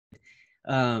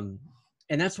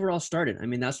And that's where it all started. I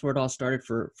mean, that's where it all started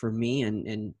for me.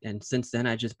 And since then,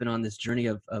 I've just been on this journey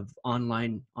of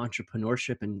online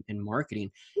entrepreneurship and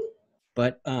marketing.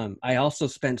 But I also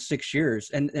spent 6 years,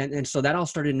 and so that all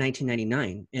started in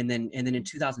 1999, and then in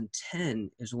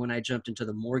 2010 is when I jumped into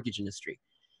the mortgage industry.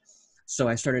 So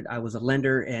I was a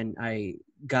lender, and I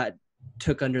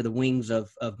took under the wings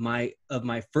of my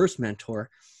first mentor,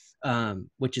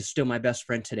 which is still my best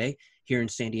friend today here in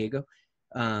San Diego.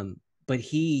 But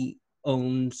he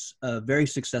owns a very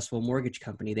successful mortgage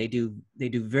company. They do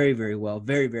very, very well,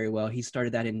 very, very well. He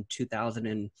started that in 2000,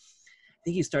 and I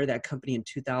think he started that company in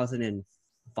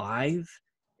 2005.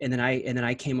 And then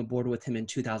I came aboard with him in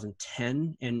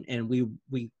 2010, and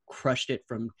we crushed it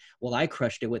I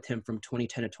crushed it with him from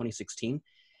 2010 to 2016.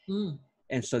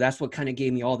 And so that's what kind of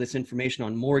gave me all this information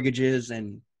on mortgages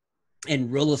and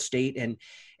real estate. And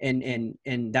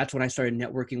that's when I started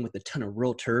networking with a ton of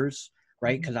realtors,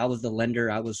 right? Because I was the lender.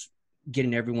 I was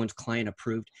getting everyone's client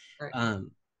approved. Right.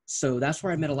 So that's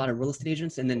where I met a lot of real estate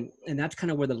agents. And that's kind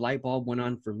of where the light bulb went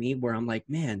on for me, where I'm like,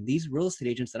 man, these real estate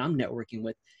agents that I'm networking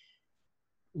with,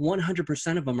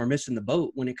 100% of them are missing the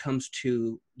boat when it comes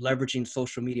to leveraging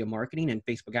social media marketing and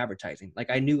Facebook advertising. Like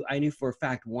I knew for a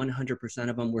fact 100%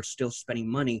 of them were still spending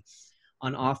money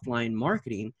on offline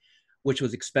marketing, which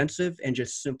was expensive and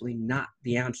just simply not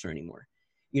the answer anymore.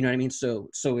 You know what I mean? So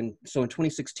in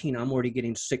 2016, I'm already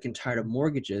getting sick and tired of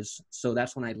mortgages. So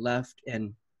that's when I left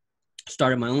and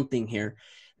started my own thing here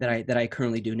that I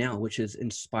currently do now, which is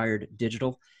Inspired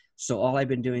Digital. So all I've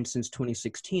been doing since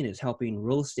 2016 is helping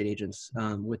real estate agents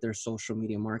with their social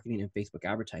media marketing and Facebook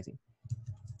advertising.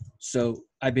 So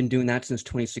I've been doing that since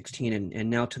 2016, and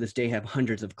now to this day have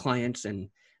hundreds of clients and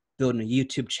building a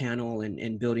YouTube channel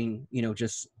and building,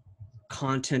 just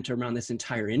content around this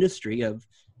entire industry of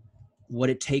what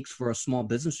it takes for a small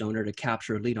business owner to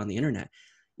capture a lead on the internet,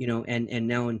 and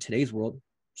now in today's world,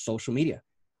 social media.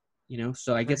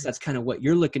 So I guess that's kind of what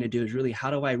you're looking to do is really,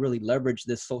 how do I really leverage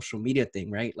this social media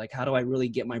thing, right? Like, how do I really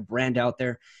get my brand out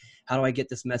there? How do I get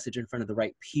this message in front of the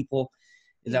right people?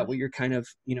 Is that what you're kind of,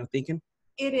 thinking?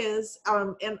 It is.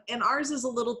 And ours is a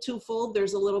little twofold.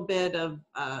 There's a little bit of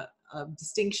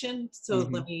distinction. So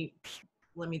let me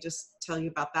just tell you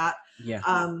about that. Yeah.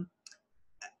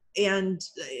 And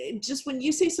just when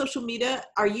you say social media,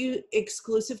 are you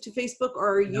exclusive to Facebook,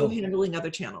 or are you handling other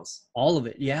channels? All of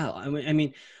it. Yeah. I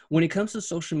mean, when it comes to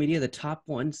social media, the top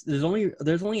ones, there's only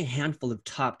a handful of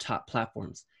top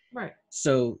platforms. Right.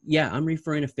 So yeah, I'm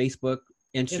referring to Facebook,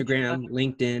 Instagram,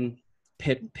 LinkedIn,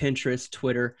 Pinterest,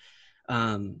 Twitter.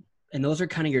 And those are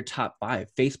kind of your top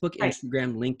 5: Facebook,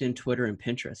 Instagram, LinkedIn, Twitter, and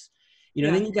Pinterest.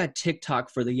 Then you got TikTok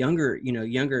for the younger,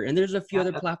 and there's a few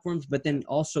other platforms, but then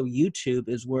also YouTube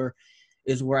is where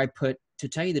I put, to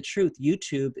tell you the truth,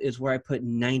 YouTube is where I put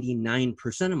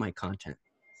 99% of my content.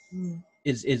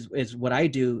 Is what I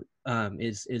do,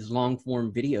 is long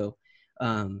form video,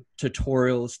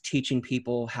 tutorials, teaching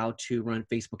people how to run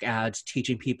Facebook ads,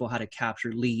 teaching people how to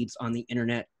capture leads on the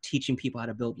internet, teaching people how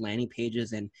to build landing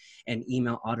pages and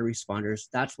email autoresponders.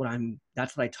 That's what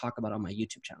I talk about on my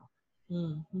YouTube channel.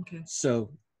 Okay. So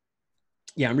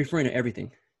yeah, I'm referring to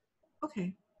everything.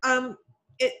 Okay.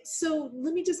 So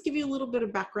let me just give you a little bit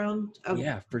of background.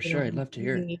 Yeah, for sure. I'd love to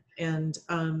hear it. And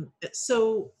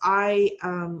so I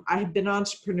have been an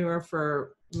entrepreneur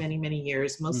for many, many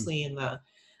years, mostly in the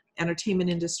entertainment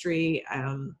industry.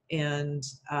 And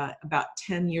about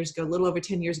 10 years ago, a little over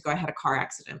 10 years ago, I had a car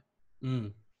accident.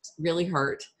 Really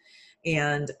hurt,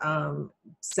 and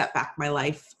set back my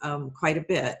life quite a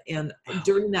bit. And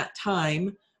during that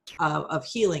time of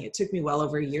healing, it took me well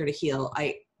over a year to heal.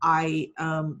 I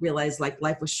realized like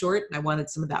life was short, and I wanted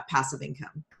some of that passive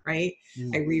income, right?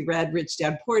 I reread Rich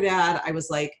Dad Poor Dad. I was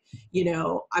like,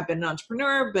 I've been an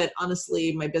entrepreneur, but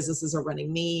honestly, my businesses are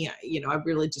running me. I've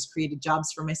really just created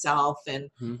jobs for myself, and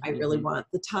I really want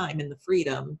the time and the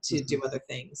freedom to do other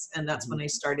things. And that's when I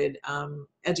started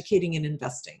educating and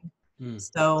investing.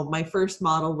 So my first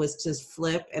model was to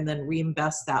flip and then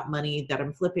reinvest that money that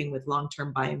I'm flipping with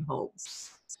long-term buy and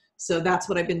holds. So that's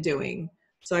what I've been doing.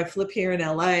 So I flip here in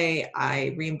LA,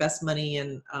 I reinvest money,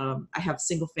 and I have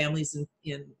single families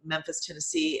in Memphis,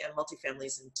 Tennessee, and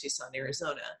multifamilies in Tucson,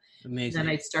 Arizona. Amazing. And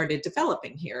then I started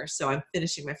developing here. So I'm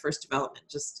finishing my first development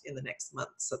just in the next month.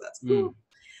 So that's cool.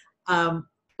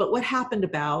 But what happened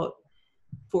about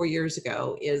 4 years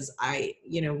ago is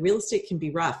real estate can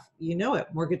be rough.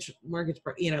 Mortgage,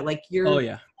 like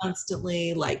you're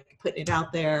constantly like putting it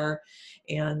out there.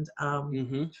 And,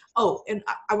 and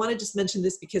I want to just mention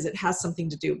this because it has something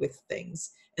to do with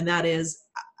things. And that is,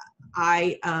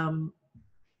 I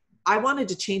wanted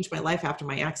to change my life after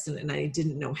my accident, and I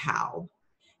didn't know how.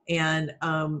 And,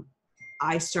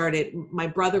 I started, my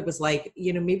brother was like,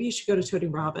 maybe you should go to Tony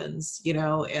Robbins,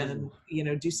 and,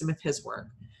 do some of his work.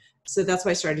 So that's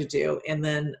what I started to do. And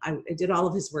then I did all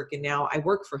of his work, and now I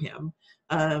work for him.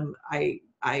 I'm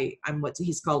what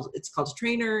it's called a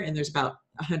trainer, and there's about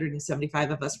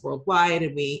 175 of us worldwide.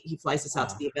 And he flies us out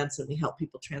to the events, and we help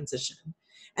people transition.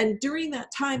 And during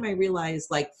that time, I realized,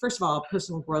 like, first of all,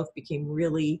 personal growth became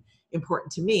really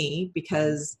important to me,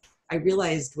 because I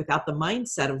realized without the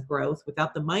mindset of growth,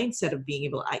 without the mindset of being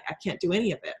able, I can't do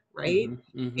any of it. Right.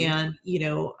 And,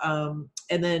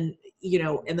 and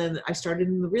then I started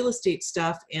in the real estate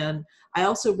stuff. And I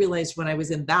also realized when I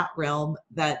was in that realm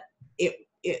that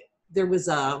there was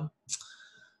a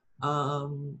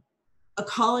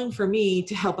calling for me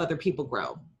to help other people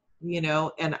grow,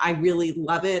 and I really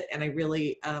love it. And I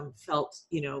really felt,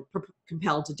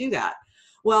 compelled to do that.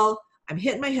 Well, I'm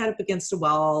hitting my head up against a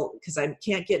wall because I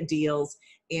can't get deals.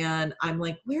 And I'm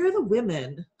like, where are the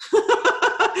women?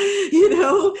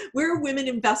 Where are women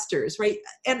investors, right?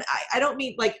 And I don't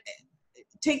mean, like,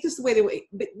 take this the way they way,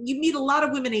 but you meet a lot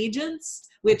of women agents,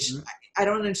 which I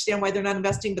don't understand why they're not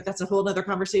investing, but that's a whole other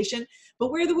conversation.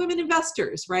 But where are the women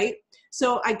investors, right?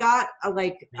 So I got a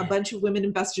bunch of women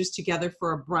investors together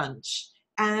for a brunch.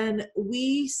 And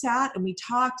we sat and we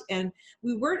talked, and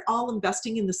we weren't all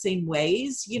investing in the same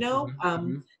ways,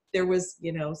 There was,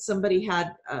 somebody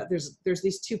had, there's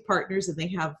these two partners, and they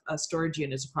have storage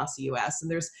units across the US.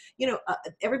 And there's,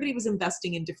 everybody was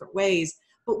investing in different ways,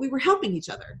 but we were helping each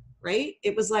other, right?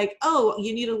 It was like, oh,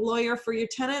 you need a lawyer for your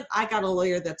tenant? I got a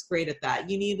lawyer that's great at that.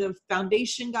 You need a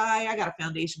foundation guy? I got a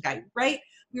foundation guy, right?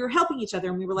 We were helping each other,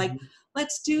 and we were like,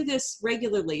 let's do this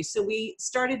regularly. So we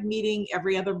started meeting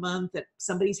every other month at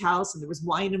somebody's house, and there was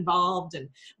wine involved, and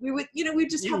we would, we'd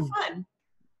just have fun.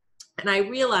 And I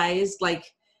realized, like,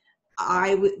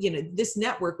 this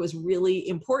network was really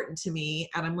important to me.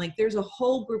 And I'm like, there's a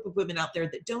whole group of women out there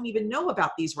that don't even know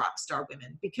about these rock star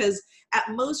women, because at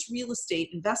most real estate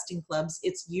investing clubs,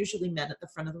 it's usually men at the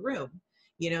front of the room.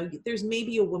 There's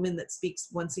maybe a woman that speaks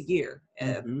once a year.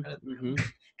 And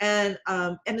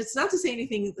it's not to say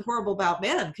anything horrible about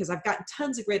men, because I've gotten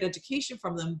tons of great education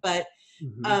from them. But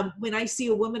when I see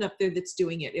a woman up there that's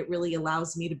doing it, it really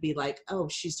allows me to be like, oh,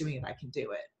 she's doing it, I can do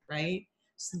it. Right.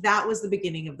 So that was the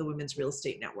beginning of the Women's Real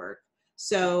Estate Network.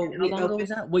 So how long ago was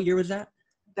that? What year was that?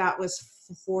 That was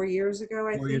 4 years ago,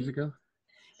 I think. 4 years ago.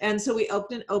 And so we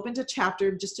opened a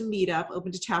chapter, just a meetup,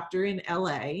 opened a chapter in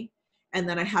LA. And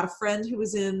then I had a friend who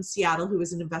was in Seattle, who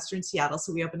was an investor in Seattle.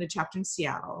 So we opened a chapter in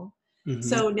Seattle.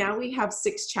 So now we have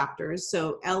 6 chapters.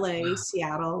 So LA,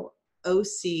 Seattle,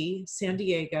 OC, San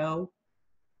Diego,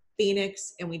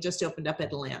 Phoenix, and we just opened up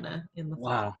Atlanta in the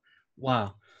fall.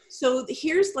 Wow. So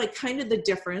here's like kind of the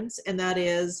difference. And that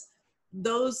is,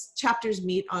 those chapters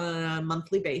meet on a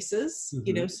monthly basis. So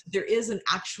there is an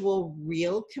actual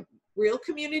real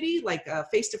community, like a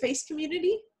face-to-face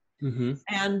community.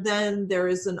 And then there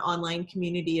is an online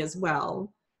community as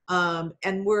well.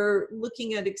 And we're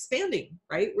looking at expanding,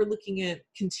 right? We're looking at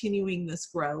continuing this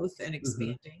growth and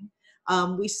expanding.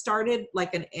 We started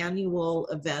like an annual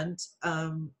event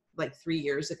like 3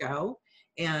 years ago.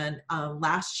 And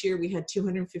last year we had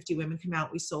 250 women come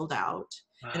out. We sold out.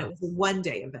 And it was a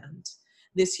 1-day event.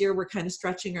 This year we're kind of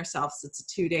stretching ourselves. It's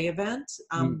a 2-day event.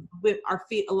 With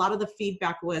a lot of the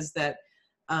feedback was that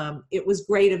it was a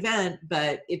great event,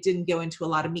 but it didn't go into a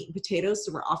lot of meat and potatoes.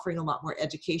 So we're offering a lot more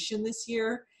education this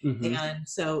year. And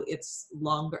so it's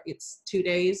longer, it's 2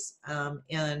 days,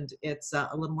 and it's a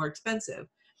little more expensive.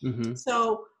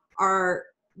 So our,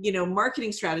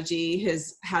 marketing strategy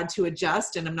has had to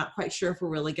adjust, and I'm not quite sure if we're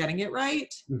really getting it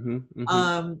right.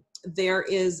 There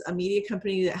is a media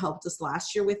company that helped us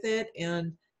last year with it.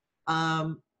 And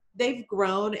they've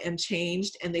grown and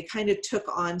changed, and they kind of took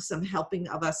on some helping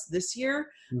of us this year.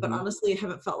 But honestly, I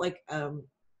haven't felt like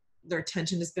their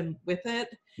attention has been with it.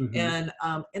 And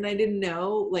I didn't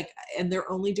know, like, and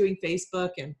they're only doing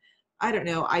Facebook, and I don't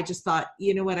know. I just thought,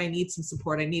 you know what, I need some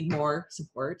support. I need more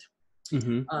support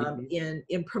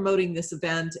in promoting this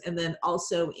event. And then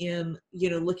also in,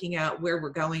 looking at where we're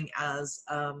going as,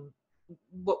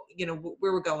 where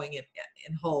we're going in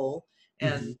whole,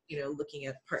 and, looking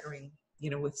at partnering,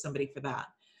 with somebody for that.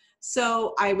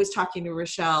 So I was talking to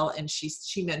Rochelle, and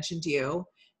she mentioned you,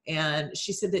 and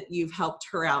she said that you've helped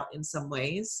her out in some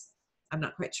ways. I'm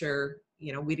not quite sure,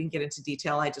 we didn't get into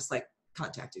detail. I just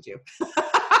contacted you.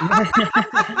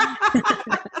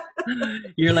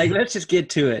 You're like, let's just get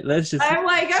to it. I'm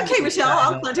like, okay, Rochelle,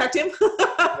 I'll contact him.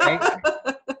 Right?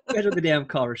 Schedule the damn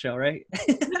call, Rochelle, right?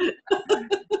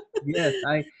 Yes.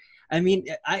 I mean,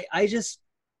 I just,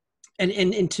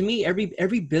 and to me,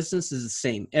 every business is the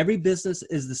same. Every business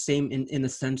is the same in the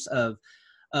sense of,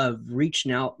 of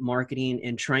reaching out, marketing,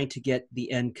 and trying to get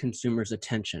the end consumer's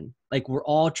attention. Like we're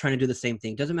all trying to do the same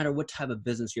thing. Doesn't matter what type of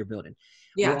business you're building.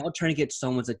 We're Yeah. all trying to get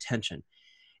someone's attention.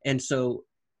 And so,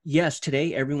 yes,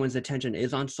 today everyone's attention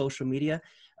is on social media.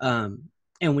 And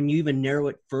when you even narrow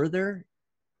it further,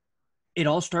 it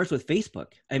all starts with Facebook.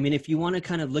 I mean, if you want to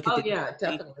kind of look at Oh yeah, it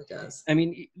definitely does. I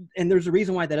mean, and there's a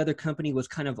reason why that other company was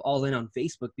kind of all in on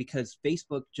Facebook, because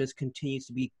Facebook just continues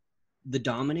to be the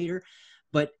dominator,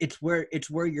 but it's where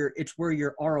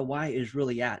your ROI is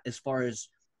really at, as far as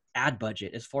ad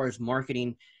budget, as far as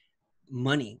marketing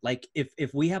money. Like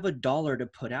if we have $1 to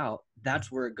put out,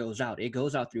 that's where it goes out. It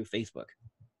goes out through Facebook,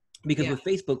 because with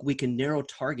Facebook, we can narrow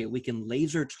target, we can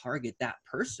laser target that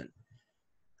person.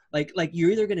 Like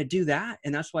you're either going to do that.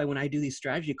 And that's why when I do these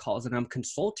strategy calls and I'm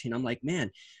consulting, I'm like, man,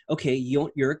 okay,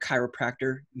 you're a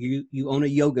chiropractor, you own a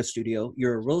yoga studio,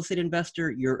 you're a real estate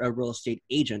investor, you're a real estate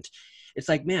agent. It's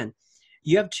like, man,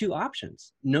 you have two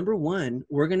options. Number one,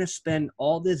 we're going to spend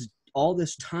all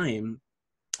this time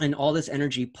and all this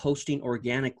energy posting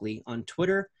organically on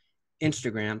Twitter,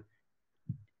 Instagram,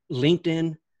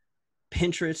 LinkedIn,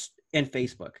 Pinterest, and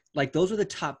Facebook. Like those are the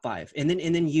top 5. And then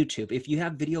YouTube. If you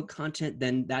have video content,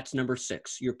 then that's number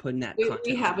 6. You're putting that content.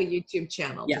 We have a YouTube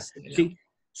channel. Yeah. Just so you know. See,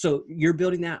 so you're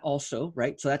building that also,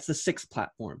 right? So that's the 6th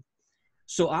platform.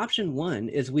 So option 1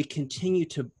 is we continue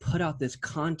to put out this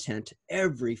content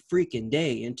every freaking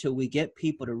day until we get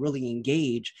people to really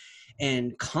engage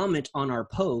and comment on our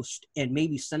post and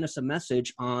maybe send us a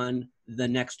message on the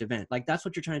next event. Like that's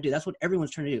what you're trying to do. That's what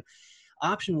everyone's trying to do.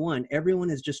 Option 1,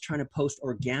 everyone is just trying to post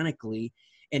organically.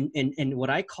 And what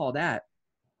I call that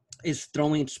is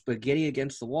throwing spaghetti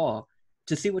against the wall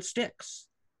to see what sticks,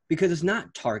 because it's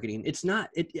not targeting. It's not,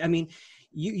 I mean,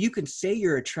 you can say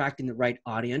you're attracting the right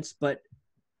audience, but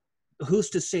who's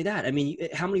to say that? I mean,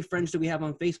 how many friends do we have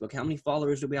on Facebook? How many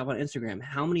followers do we have on Instagram?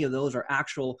 How many of those are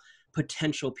actual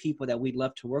potential people that we'd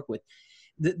love to work with?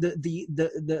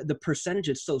 The percentage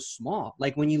is so small.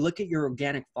 Like when you look at your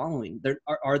organic following,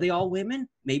 are they all women?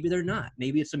 Maybe they're not.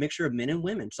 Maybe it's a mixture of men and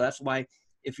women. So that's why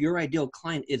if your ideal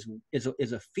client is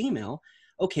a female,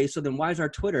 okay, so then why is our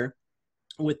Twitter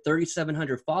with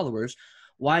 3,700 followers,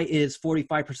 why is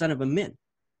 45% of them men?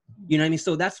 You know what I mean?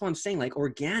 So that's what I'm saying. Like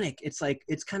organic, it's like,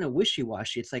 it's kind of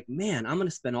wishy-washy. It's like, man, I'm going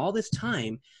to spend all this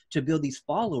time to build these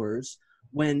followers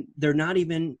when they're not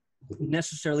even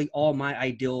necessarily all my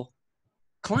ideal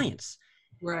clients.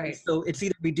 Right. So it's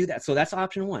either we do that. So that's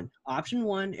option 1. Option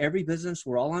 1, every business,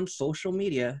 we're all on social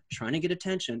media trying to get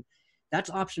attention. That's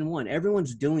option 1.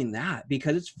 Everyone's doing that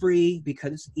because it's free,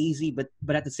 because it's easy. But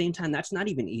at the same time, that's not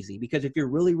even easy, because if you're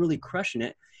really, really crushing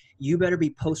it, you better be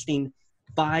posting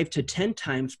 5 to 10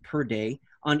 times per day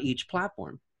on each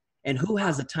platform. And who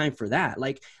has the time for that?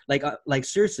 Like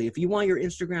seriously, if you want your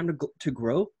Instagram to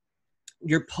grow,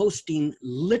 you're posting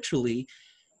literally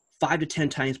 5 to 10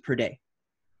 times per day.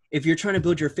 If you're trying to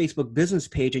build your Facebook business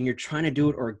page and you're trying to do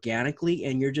it organically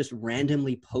and you're just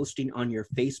randomly posting on your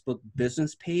Facebook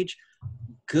business page,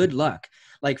 good luck.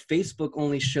 Like Facebook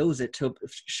only shows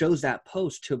that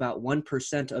post to about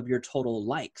 1% of your total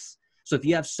likes. So if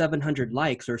you have 700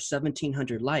 likes or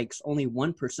 1,700 likes, only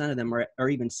 1% of them are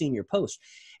even seeing your post.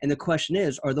 And the question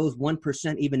is, are those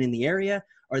 1% even in the area?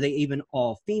 Are they even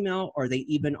all female? Are they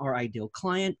even our ideal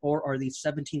client? Or are these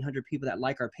 1,700 people that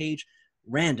like our page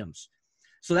randoms?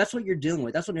 So that's what you're dealing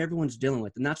with. That's what everyone's dealing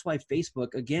with. And that's why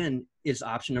Facebook, again, is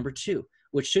option number 2,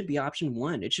 which should be option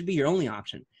 1. It should be your only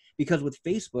option. Because with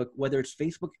Facebook, whether it's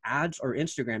Facebook ads or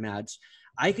Instagram ads,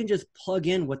 I can just plug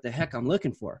in what the heck I'm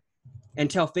looking for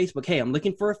and tell Facebook, hey, I'm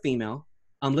looking for a female.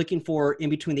 I'm looking for in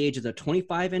between the ages of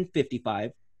 25 and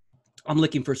 55. I'm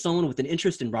looking for someone with an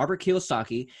interest in Robert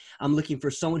Kiyosaki. I'm looking for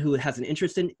someone who has an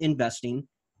interest in investing.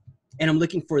 And I'm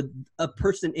looking for a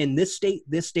person in this state,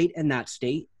 and that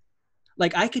state.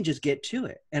 Like I can just get to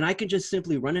it, and I can just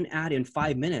simply run an ad in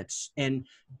 5 minutes and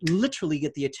literally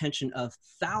get the attention of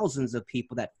thousands of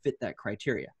people that fit that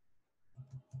criteria.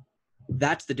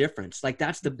 That's the difference. Like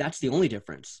that's the only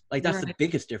difference. Like that's the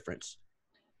biggest difference.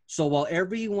 So while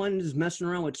everyone is messing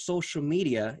around with social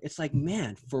media, it's like,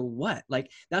 man, for what?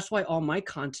 Like that's why all my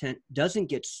content doesn't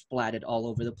get splatted all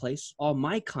over the place. All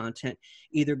my content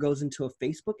either goes into a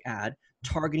Facebook ad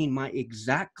targeting my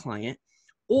exact client,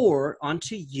 or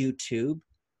onto YouTube,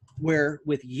 where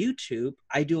with YouTube,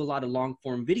 I do a lot of long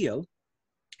form video.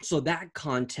 So that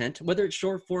content, whether it's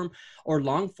short form or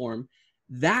long form,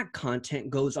 that content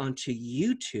goes onto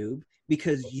YouTube,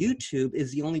 because YouTube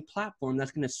is the only platform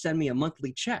that's going to send me a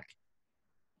monthly check.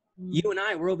 You and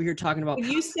I, we're over here talking about.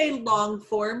 When you say long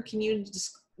form, can you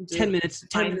just 10 minutes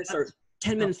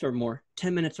or more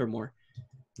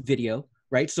video.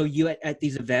 right? So you at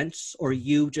these events, or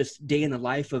you just day in the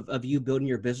life of you building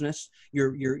your business,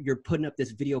 you're putting up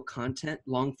this video content.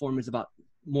 Long form is about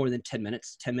more than 10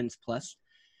 minutes, 10 minutes plus.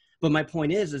 But my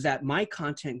point is that my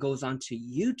content goes onto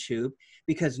YouTube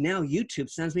because now YouTube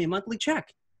sends me a monthly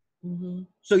check. Mm-hmm.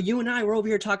 So you and I were over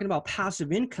here talking about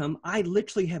passive income. I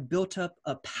literally have built up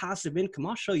a passive income.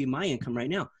 I'll show you my income right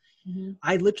now. Mm-hmm.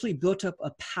 I literally built up a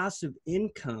passive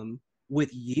income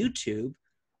with YouTube,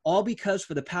 all because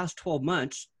for the past 12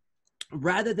 months,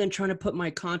 rather than trying to put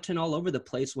my content all over the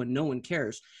place when no one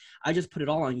cares, I just put it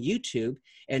all on YouTube.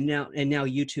 And now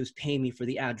YouTube's paying me for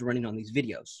the ads running on these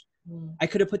videos. Mm-hmm. I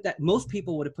could have put that. Most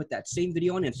people would have put that same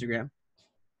video on Instagram.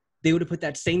 They would have put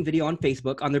that same video on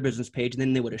Facebook on their business page, and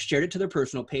then they would have shared it to their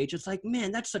personal page. It's like,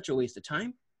 man, that's such a waste of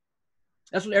time.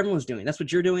 That's what everyone's doing. That's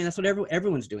what you're doing. That's what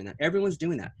everyone's doing that. Everyone's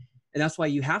doing that. And that's why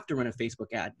you have to run a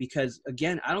Facebook ad, because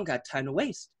again, I don't got time to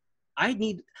waste. I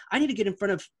need to get in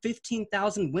front of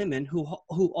 15,000 women who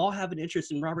all have an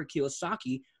interest in Robert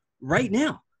Kiyosaki right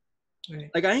now.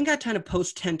 Right. Like, I ain't got time to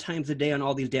post 10 times a day on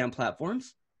all these damn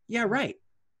platforms. Yeah, right.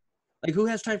 Like, who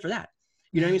has time for that?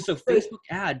 You know what I mean? So Facebook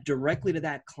ad directly to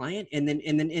that client, and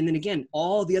then again,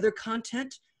 all the other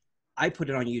content, I put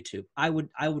it on YouTube. I would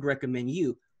recommend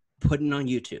you putting it on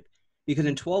YouTube, because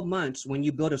in 12 months, when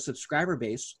you build a subscriber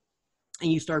base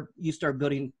and you start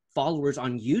building followers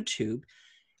on YouTube,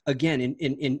 again,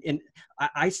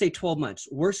 I say 12 months,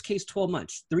 worst case 12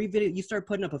 months, 3 videos, you start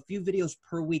putting up a few videos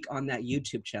per week on that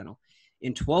YouTube channel.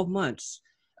 In 12 months,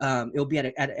 it'll be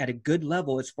at a good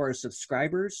level as far as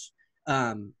subscribers,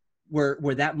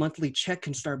 where that monthly check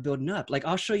can start building up. Like,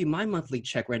 I'll show you my monthly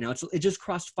check right now. It just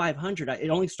crossed 500. It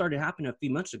only started happening a few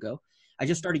months ago. I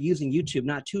just started using YouTube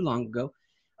not too long ago.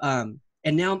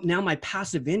 And now my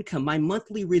passive income, my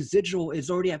monthly residual is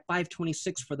already at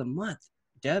 526 for the month,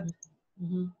 Deb.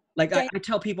 Mm-hmm. Like, I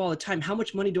tell people all the time, how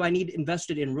much money do I need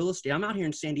invested in real estate? I'm out here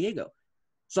in San Diego.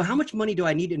 So how much money do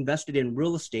I need invested in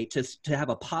real estate to have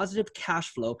a positive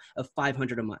cash flow of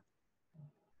 500 a month?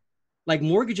 Like,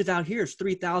 mortgages out here is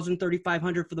 3,000,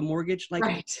 3,500 for the mortgage. Like,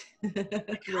 right.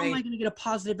 like, how am I going to get a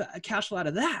positive cash flow out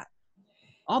of that?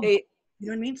 Hey, you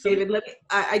know what I mean? So David,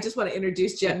 I just want to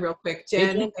introduce Jen real quick.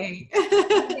 Jen, David,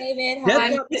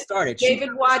 started.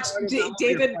 David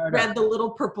read the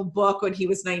Little Purple Book when he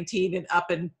was 19 and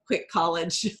up and quit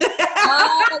college.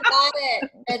 Oh, got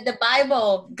it. The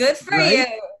Bible. Good for you.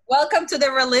 Welcome to the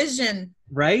religion.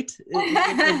 Right?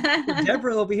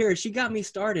 Deborah over here, she got me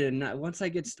started, and once I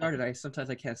get started, sometimes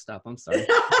I can't stop. I'm sorry.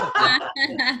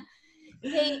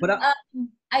 Hey,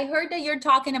 I heard that you're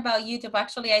talking about YouTube.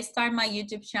 Actually, I started my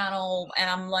YouTube channel, and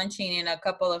I'm launching in a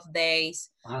couple of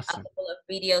days. Awesome. A couple of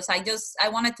videos. I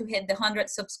wanted to hit the 100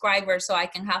 subscribers so I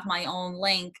can have my own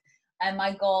link. And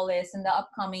my goal is in the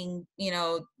upcoming,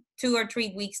 2 or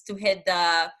 3 weeks to hit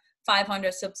the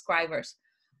 500 subscribers.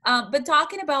 But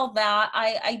talking about that,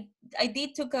 I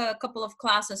did took a couple of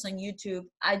classes on YouTube.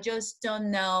 I just don't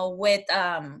know with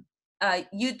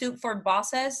YouTube for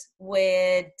Bosses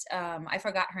with I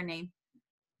forgot her name.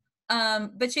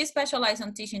 But she specialized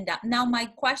on teaching that. Now my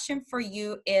question for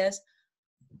you is,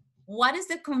 what is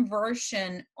the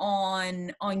conversion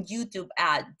on YouTube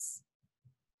ads?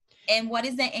 And what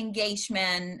is the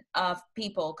engagement of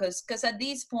people? Because at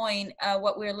this point,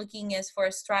 what we're looking is for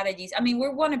strategies. I mean, we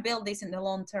want to build this in the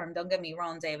long term. Don't get me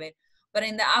wrong, David. But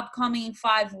in the upcoming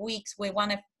 5 weeks, we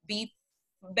want to be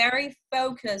very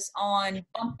focused on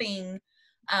bumping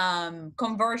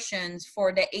conversions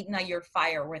for the Ignite Your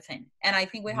Fire within. And I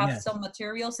think we have some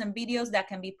materials and videos that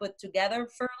can be put together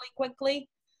fairly quickly.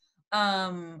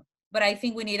 But I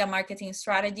think we need a marketing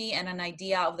strategy and an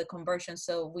idea of the conversion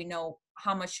so we know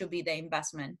how much should be the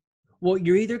investment. Well,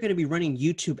 you're either going to be running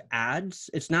YouTube ads.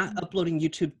 It's not uploading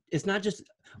YouTube. It's not just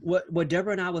what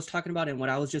Deborah and I was talking about, and what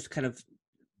I was just kind of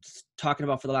talking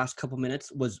about for the last couple minutes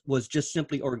was just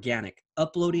simply organic,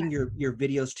 uploading your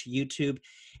videos to YouTube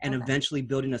and eventually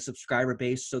building a subscriber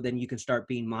base. So then you can start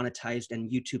being monetized and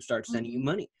YouTube starts sending you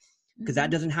money, because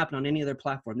that doesn't happen on any other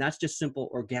platform. That's just simple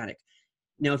organic.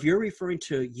 Now, if you're referring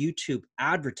to YouTube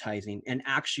advertising and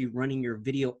actually running your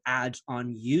video ads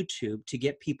on YouTube to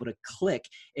get people to click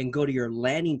and go to your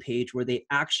landing page where they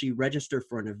actually register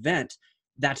for an event,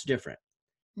 that's different.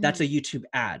 That's a YouTube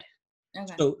ad.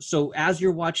 Okay. So as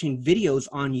you're watching videos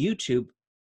on YouTube,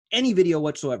 any video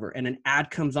whatsoever, and an ad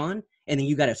comes on and then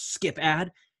you got to skip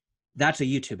ad, that's a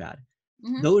YouTube ad.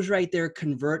 Those right there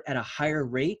convert at a higher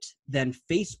rate than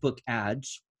Facebook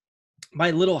ads, by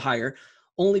a little higher,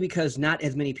 only because not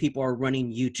as many people are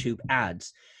running YouTube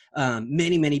ads.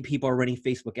 Many people are running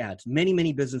Facebook ads.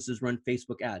 Many businesses run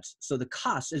Facebook ads. So the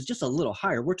cost is just a little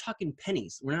higher. We're talking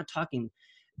pennies. We're not talking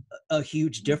a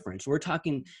huge difference. We're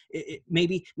talking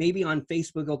maybe on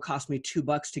Facebook it'll cost me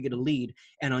 $2 to get a lead,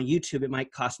 and on YouTube it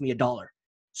might cost me $1.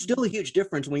 Still a huge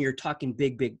difference when you're talking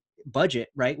big budget,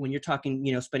 right? When you're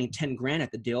talking, spending 10 grand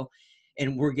at the deal,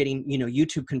 and we're getting,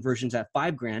 YouTube conversions at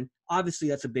 5 grand. Obviously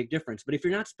that's a big difference. But if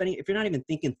you're not even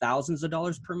thinking thousands of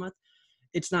dollars per month,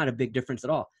 it's not a big difference at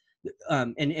all.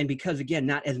 And because again,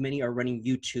 not as many are running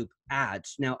YouTube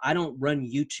ads. Now, I don't run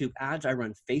YouTube ads. I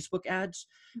run Facebook ads.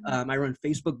 I run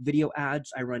Facebook video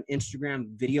ads. I run Instagram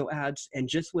video ads. And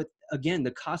just with, again,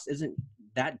 the cost isn't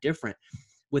that different.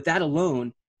 With that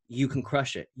alone, you can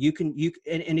crush it.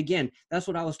 And again, that's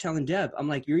what I was telling Deb. I'm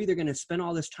like, you're either going to spend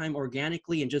all this time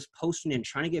organically and just posting and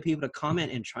trying to get people to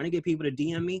comment and trying to get people to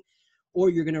DM me, or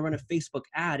you're going to run a Facebook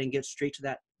ad and get straight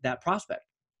to that prospect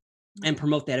and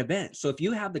promote that event. So if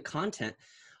you have the content,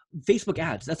 Facebook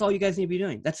ads, that's all you guys need to be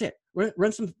doing. That's it.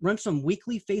 Run some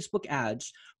weekly Facebook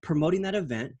ads promoting that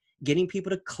event, getting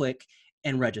people to click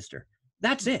and register.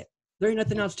 That's it. There ain't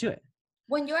nothing else to it.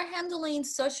 When you're handling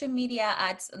social media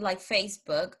ads like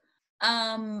Facebook,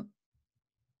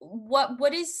 what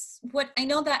I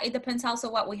know that it depends also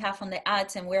what we have on the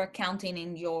ads, and we're counting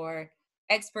in your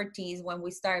expertise when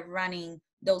we start running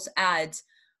those ads.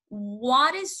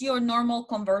 What is your normal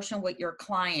conversion with your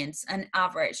clients, an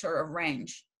average or a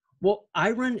range? Well,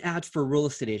 I run ads for real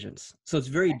estate agents, so it's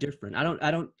very different.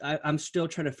 I'm still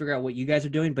trying to figure out what you guys are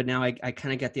doing, but now I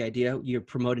kind of get the idea. You're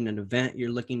promoting an event.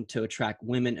 You're looking to attract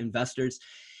women investors.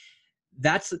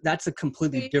 That's a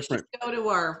completely different. Go to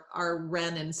our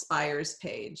Ren Inspires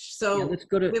page. So yeah, let's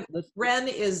go to Ren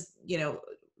is,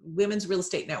 Women's Real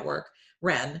Estate Network,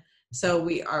 Ren. So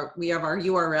we have our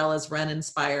URL as Ren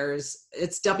Inspires.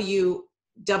 It's WREN,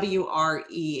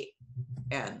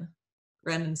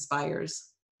 Ren Inspires.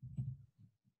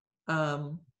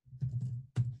 Here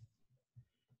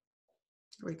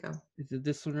we go. Is it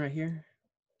this one right here?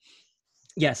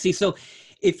 Yeah. See, so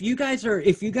if you guys are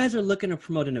looking to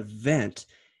promote an event,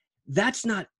 that's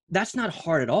not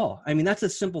hard at all. I mean, that's a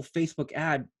simple Facebook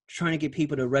ad trying to get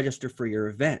people to register for your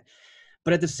event.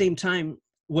 But at the same time,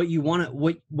 what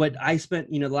I spent,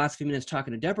 the last few minutes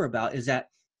talking to Deborah about is that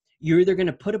you're either going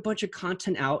to put a bunch of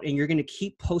content out and you're going to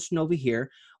keep posting over here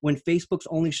when Facebook's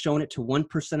only showing it to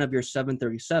 1% of your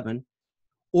 737,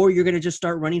 or you're going to just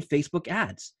start running Facebook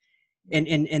ads.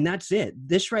 And that's it.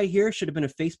 This right here should have been a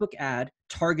Facebook ad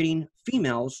targeting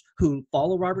females who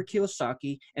follow Robert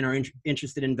Kiyosaki and are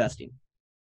interested in investing.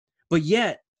 But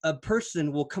yet a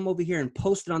person will come over here and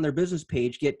post it on their business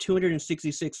page, get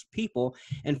 266 people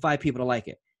and 5 people to like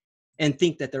it and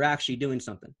think that they're actually doing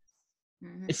something.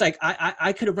 Mm-hmm. It's like,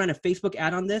 I could have run a Facebook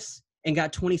ad on this and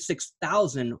got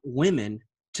 26,000 women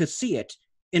to see it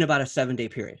in about a 7-day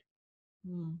period.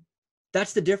 Mm.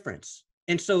 That's the difference.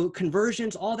 And so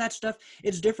conversions, all that stuff,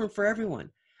 it's different for everyone.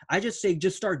 I just say,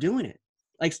 just start doing it.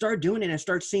 Like start doing it and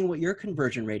start seeing what your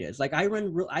conversion rate is. Like I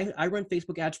run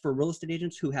Facebook ads for real estate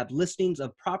agents who have listings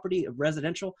of property, of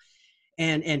residential,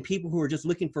 and people who are just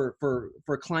looking for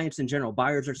clients in general,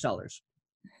 buyers or sellers.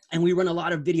 And we run a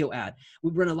lot of video ad.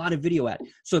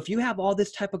 So if you have all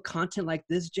this type of content like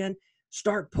this, Jen,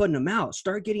 start putting them out.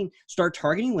 Start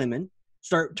targeting women.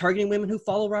 Start targeting women who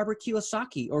follow Robert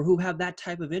Kiyosaki or who have that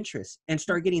type of interest, and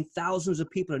start getting thousands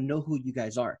of people to know who you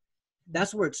guys are.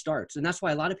 That's where it starts. And that's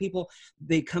why a lot of people,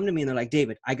 they come to me and they're like,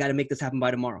 David, I got to make this happen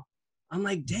by tomorrow. I'm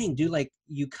like, dang, dude, like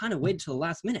you kind of waited till the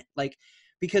last minute. Like,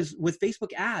 because with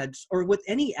Facebook ads or with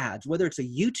any ads, whether it's a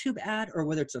YouTube ad or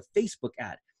whether it's a Facebook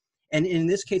ad, and in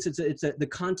this case, the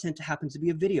content happens to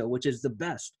be a video, which is the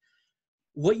best.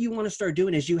 What you want to start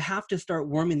doing is you have to start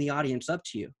warming the audience up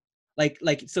to you.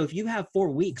 So if you have 4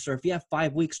 weeks or if you have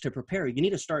 5 weeks to prepare, you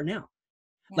need to start now.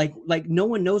 Yeah. Like no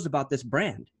one knows about this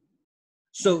brand.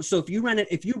 So if you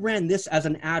ran this as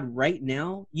an ad right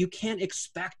now, you can't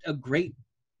expect a great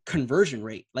conversion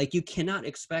rate. Like you cannot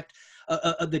expect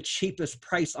the cheapest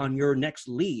price on your next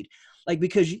lead, like,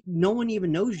 because no one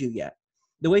even knows you yet.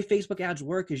 The way Facebook ads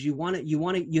work is you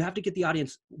have to get the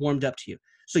audience warmed up to you.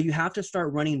 So you have to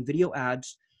start running video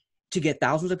ads to get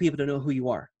thousands of people to know who you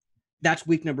are. That's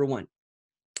week number 1.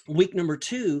 Week number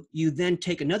 2, you then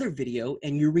take another video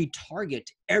and you retarget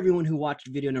everyone who watched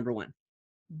video number 1.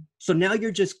 So now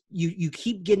you're just, you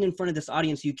keep getting in front of this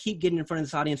audience. You keep getting in front of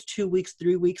this audience 2 weeks,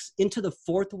 3 weeks into the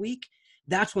 4th week.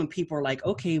 That's when people are like,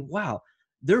 okay, wow,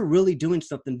 they're really doing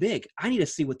something big. I need to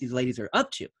see what these ladies are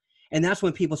up to. And that's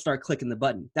when people start clicking the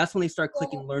button. That's when they start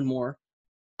clicking learn more.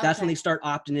 That's when they start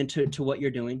opting into what you're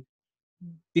doing.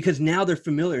 Because now they're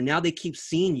familiar. Now they keep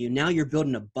seeing you. Now you're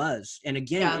building a buzz. And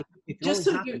again, just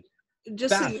so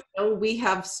you know, we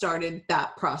have started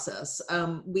that process.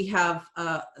 We have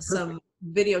some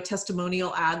video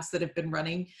testimonial ads that have been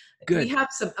running. Good. We have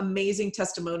some amazing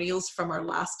testimonials from our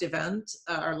last event,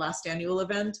 our last annual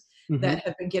event, Mm-hmm. that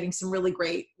have been getting some really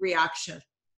great reaction,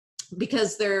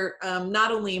 because they're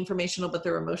not only informational, but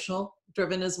they're emotional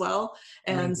driven as well.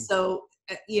 And Amazing. so,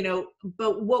 you know,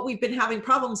 but what we've been having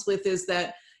problems with is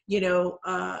that, you know,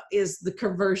 is the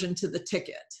conversion to the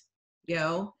ticket, you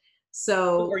know?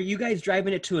 So are you guys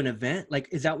driving it to an event? Like,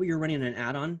 is that what you're running an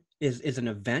ad on? Is an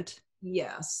event?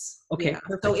 yes. Okay, Yeah.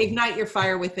 perfect. So Ignite Your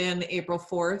Fire Within, April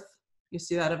 4th. You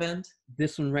see that event?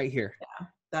 This one right here. Yeah.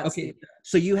 That's okay.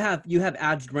 So you have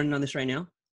ads running on this right now,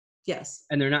 yes.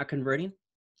 and they're not converting?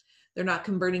 They're not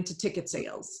converting to ticket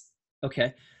sales.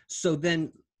 Okay. So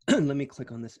then let me click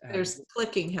on this ad. There's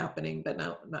clicking happening, but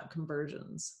not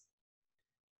conversions.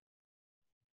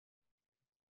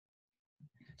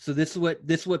 So this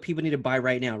is what people need to buy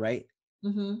right now, right?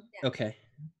 Mm-hmm. Yeah. Okay.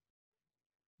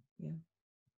 Yeah.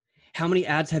 How many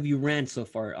ads have you ran so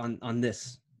far on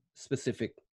this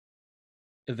specific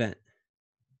event?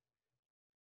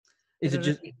 Is it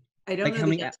just I don't like know how the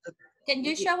many? answer. Can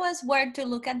you show us where to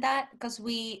look at that? Because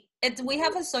we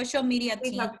have a social media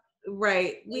We team. have,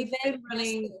 right. We've Even been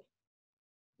running, just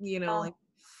you know, like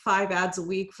 5 ads a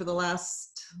week for the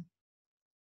last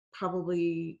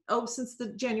probably, since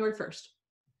the January 1st.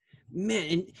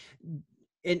 Man,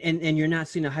 and you're not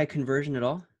seeing a high conversion at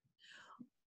all?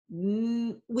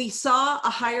 We saw a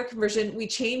higher conversion. We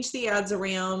changed the ads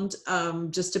around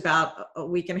just about a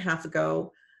week and a half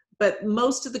ago, but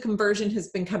most of the conversion has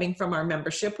been coming from our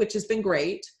membership, which has been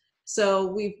great. So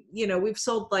we've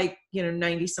sold like,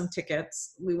 90 some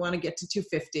tickets. We want to get to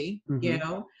 250,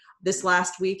 Mm-hmm. This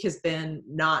last week has been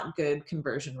not good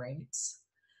conversion rates.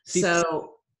 See,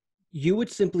 so you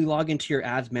would simply log into your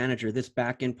ads manager, this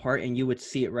back end part, and you would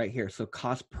see it right here. So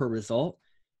cost per result.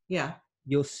 yeah.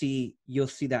 You'll see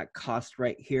that cost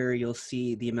right here. You'll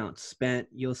see the amount spent.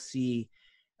 You'll see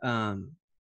the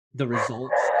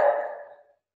results.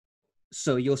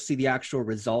 So you'll see the actual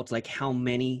results, like how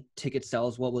many ticket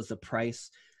sales, what was the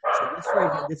price. So this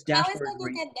right here, this how dashboard. is that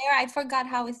you get there? I forgot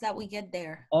how is that we get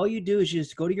there. All you do is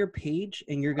just go to your page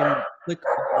and you're gonna click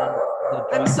on the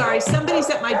I'm sorry, somebody's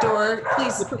at my door.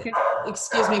 Please okay.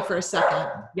 excuse me for a second.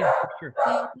 Yeah, for sure.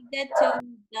 So we get to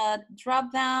the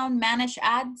drop down, manage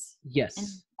ads.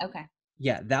 Yes. Okay.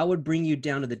 Yeah, that would bring you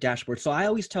down to the dashboard. So I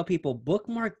always tell people,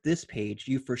 bookmark this page.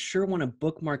 You for sure want to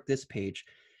bookmark this page.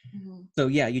 Mm-hmm. So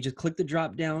yeah, you just click the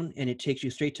drop down and it takes you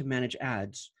straight to manage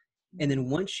ads. And then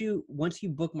once you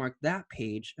bookmark that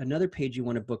page, another page you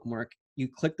want to bookmark, you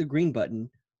click the green button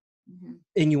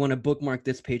and you want to bookmark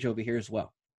this page over here as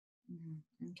well.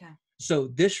 Okay. So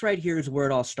this right here is where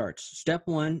it all starts. Step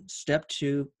 1, step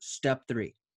 2, step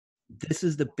 3. This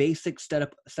is the basic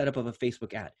setup of a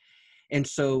Facebook ad. And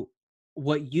so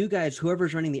what you guys,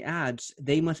 whoever's running the ads,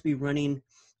 they must be running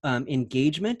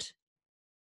engagement.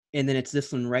 And then it's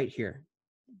this one right here,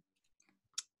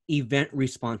 event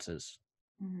responses.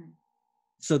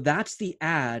 So that's the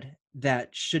ad that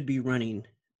should be running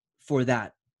for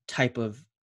that type of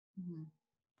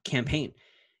campaign.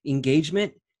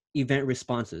 Engagement, event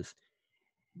responses.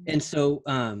 And so,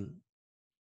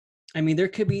 I mean, there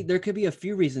could be a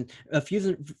few reasons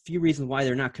why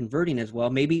they're not converting as well.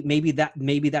 Maybe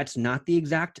that's not the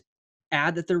exact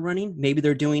ad that they're running. Maybe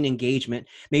they're doing engagement.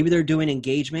 Maybe they're doing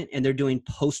engagement and they're doing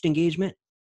post engagement.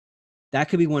 That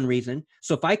could be one reason.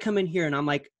 So if I come in here and I'm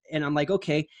like,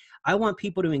 okay, I want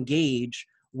people to engage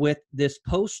with this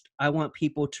post. I want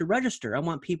people to register. I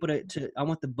want people I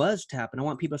want the buzz to happen. I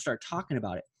want people to start talking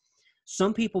about it.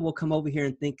 Some people will come over here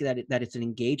and think that it's an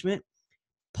engagement,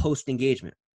 post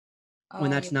engagement,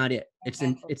 when that's not it. It's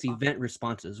event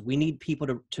responses. We need people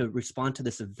to respond to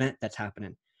this event that's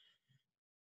happening.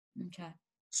 Okay.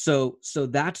 So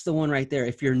that's the one right there.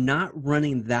 If you're not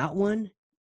running that one,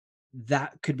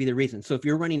 that could be the reason. So if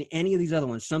you're running any of these other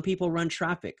ones, some people run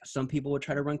traffic. Some people will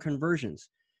try to run conversions.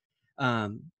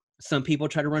 Some people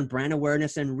try to run brand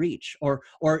awareness and reach. Or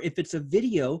if it's a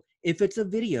video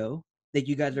that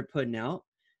you guys are putting out,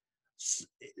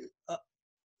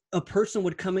 a person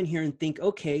would come in here and think,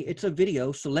 okay, it's a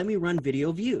video, so let me run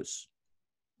video views.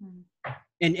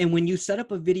 And when you set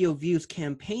up a video views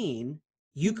campaign,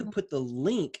 you could put the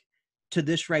link to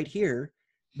this right here.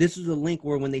 This is a link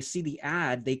where when they see the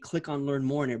ad, they click on learn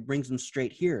more and it brings them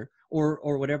straight here,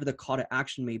 or whatever the call to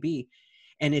action may be.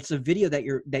 And it's a video that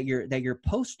you're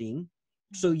posting.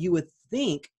 So you would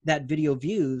think that video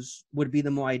views would be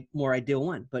the more ideal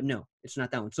one, but no, it's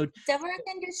not that one. So Deborah,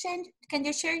 can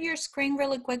you share your screen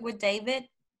really quick with David?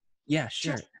 Yeah,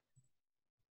 sure.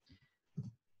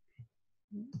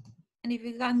 And if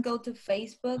you can go to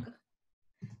Facebook.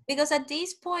 Because at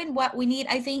this point, what we need,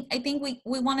 I think we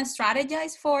want to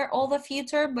strategize for all the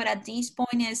future, but at this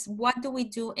point is what do we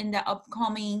do in the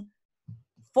upcoming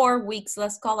 4 weeks,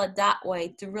 let's call it that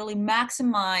way, to really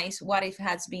maximize what it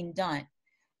has been done.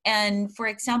 And for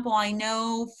example, I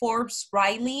know Forbes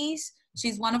Riley's,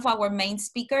 she's one of our main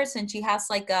speakers, and she has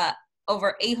like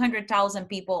over 800,000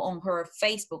 people on her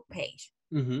Facebook page.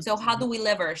 Mm-hmm. So how do we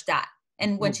leverage that?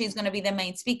 And when she's going to be the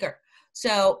main speaker.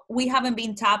 So we haven't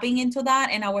been tapping into that,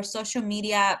 and our social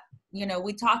media, you know,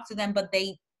 we talk to them, but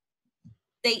they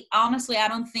honestly, I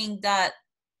don't think that,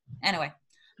 anyway.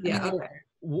 Yeah. Okay.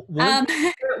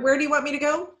 Where do you want me to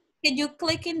go? Can you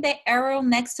click in the arrow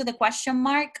next to the question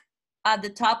mark at the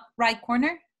top right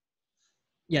corner?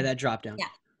 Yeah, that drop down. Yeah.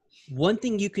 One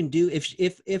thing you can do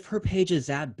if her page is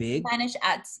that big, manage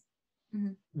ads.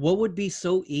 Mm-hmm. What would be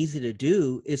so easy to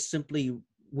do is simply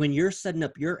when you're setting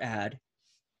up your ad,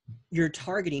 you're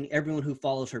targeting everyone who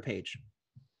follows her page.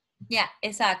 Yeah,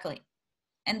 exactly.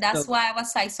 And that's why I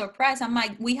was like surprised. I'm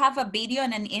like, we have a video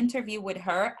and an interview with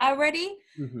her already,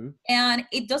 mm-hmm. and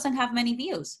it doesn't have many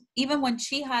views, even when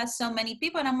she has so many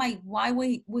people. And I'm like, why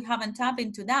we haven't tapped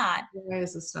into that? Why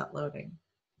is this not loading?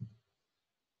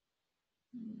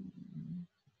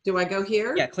 Do I go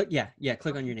here? Yeah, click. Yeah,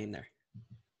 click on your name there.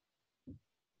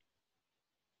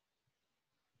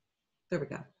 There we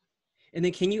go. And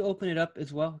then can you open it up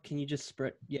as well? Can you just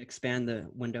expand the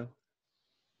window?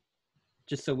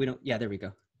 Just so we don't, yeah, there we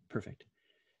go. Perfect.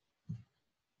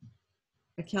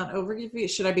 Account overview.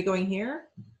 Should I be going here?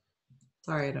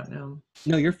 Sorry, I don't know.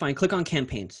 No, you're fine. Click on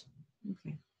campaigns.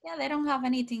 Okay. Yeah, they don't have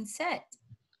anything set.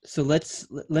 So let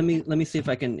me see if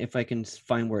I can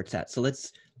find where it's at. So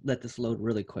let's let this load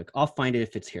really quick. I'll find it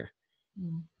if it's here.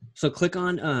 Mm. So click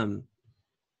on,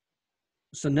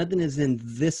 so nothing is in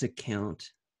this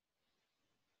account.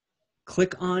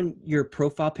 Click on your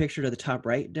profile picture to the top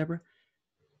right, Deborah.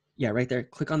 Yeah, right there.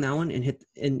 Click on that one and hit.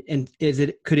 And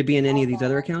could it be in any of these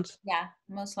other accounts? Yeah,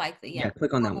 most likely. Yeah.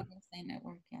 Click on that one.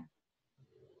 Network, yeah.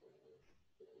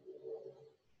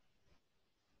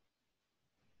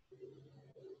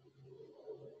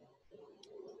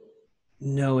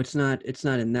 No, it's not. It's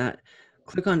not in that.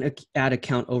 Click on add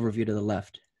account overview to the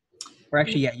left. Or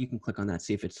actually, yeah, you can click on that.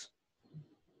 See if it's.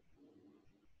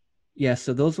 Yeah,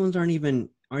 so those ones aren't even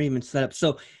set up.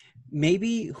 So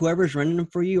maybe whoever's running them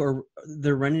for you, or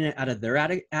they're running it out of their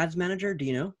ads manager. Do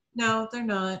you know? No, they're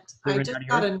not. I just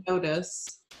got a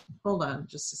notice. Hold on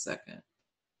just a second.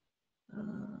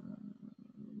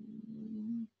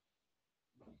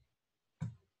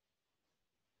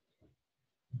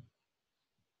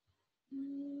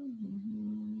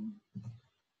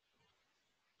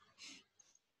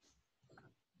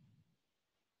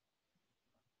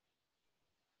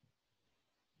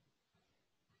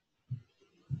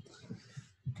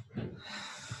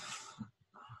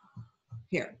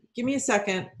 Here, give me a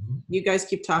second. You guys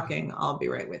keep talking. I'll be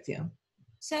right with you.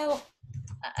 So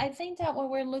I think that what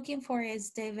we're looking for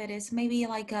is, David, is maybe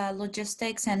like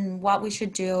logistics and what we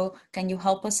should do. Can you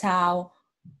help us out?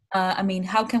 I mean,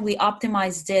 how can we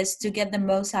optimize this to get the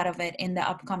most out of it in the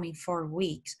upcoming 4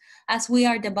 weeks as we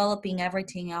are developing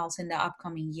everything else in the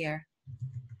upcoming year?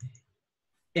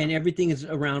 And everything is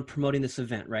around promoting this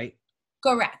event, right?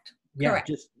 Correct. Yeah, correct.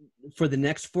 Just for the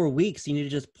next 4 weeks, you need to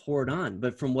just pour it on.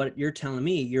 But from what you're telling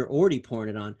me, you're already pouring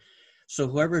it on. So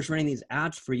whoever's running these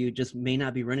ads for you just may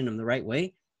not be running them the right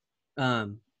way.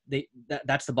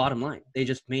 That's the bottom line. They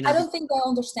just may not. I don't think they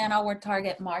understand our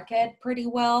target market pretty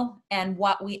well and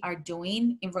what we are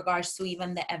doing in regards to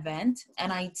even the event.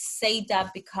 And I say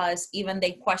that because even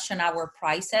they question our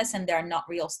prices and they're not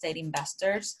real estate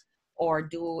investors or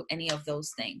do any of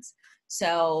those things.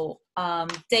 So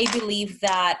they believe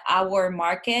that our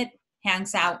market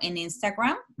hangs out in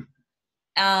Instagram.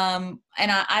 And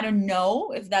I don't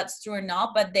know if that's true or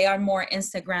not, but they are more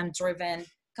Instagram driven,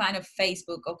 kind of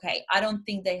Facebook. Okay. I don't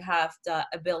think they have the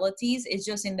abilities. It's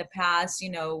just in the past, you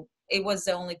know, it was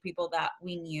the only people that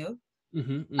we knew.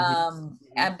 Mm-hmm,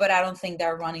 mm-hmm. But I don't think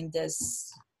they're running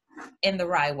this in the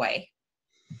right way.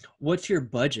 What's your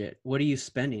budget? What are you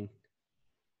spending?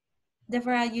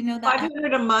 Deborah, you know that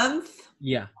 $500 a month.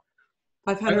 Yeah.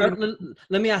 500.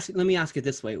 Let me ask it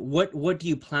this way. What do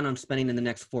you plan on spending in the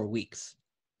next 4 weeks?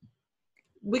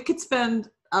 We could spend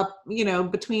up, you know,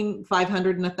 between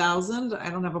 500 and 1,000. I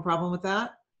don't have a problem with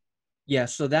that. Yeah.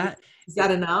 So is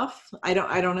that enough? I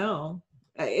don't know.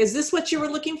 Is this what you were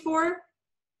looking for?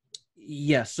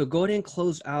 Yeah. So go ahead and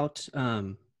close out.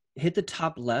 Hit the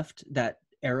top left, that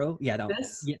arrow. Yeah.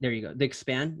 Yeah, there you go. The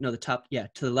expand. No, the top. Yeah.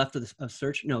 To the left of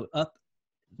search. No, up.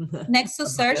 Next to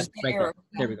search. Right there.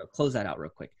 There we go. Close that out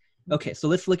real quick. Okay. So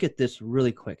let's look at this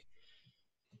really quick.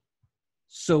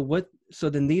 So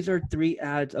then these are 3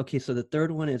 ads. Okay, so the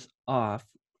third one is off.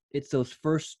 It's those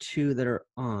first 2 that are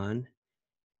on.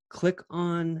 Click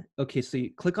on, okay, so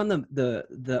you click on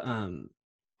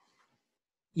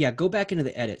yeah, go back into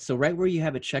the edit. So right where you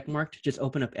have it check marked, just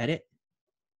open up edit.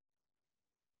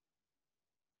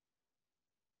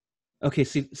 Okay,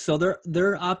 so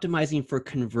they're optimizing for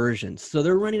conversions. So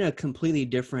they're running a completely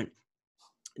different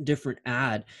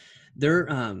ad. They're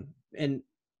and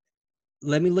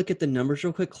let me look at the numbers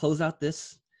real quick. Close out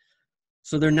this.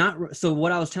 So they're not. So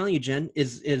what I was telling you, Jen,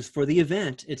 is for the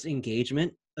event, it's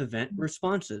engagement, event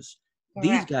responses.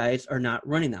 These Correct. guys are not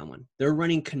running that one. They're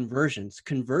running conversions.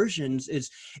 Conversions is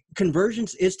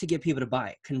to get people to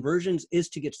buy. Conversions is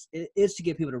to get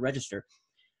people to register.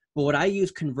 But what I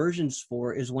use conversions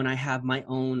for is when I have my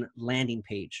own landing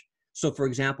page. So for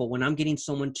example, when I'm getting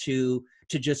someone to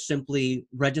just simply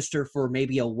register for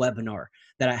maybe a webinar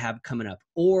that I have coming up,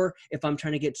 or if I'm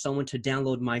trying to get someone to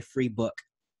download my free book,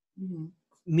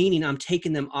 meaning I'm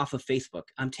taking them off of Facebook.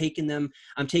 I'm taking them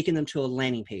to a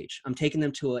landing page. I'm taking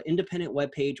them to an independent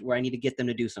web page where I need to get them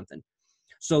to do something.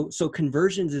 So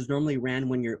conversions is normally ran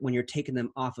when you're taking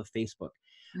them off of Facebook.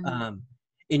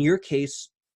 In your case,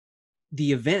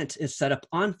 the event is set up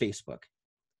on Facebook.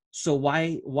 So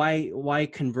why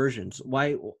conversions?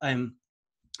 Why I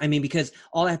mean, because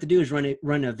all I have to do is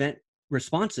run event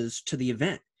responses to the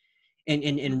event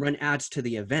and run ads to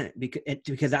the event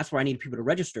because that's where I need people to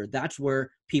register. That's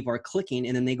where people are clicking,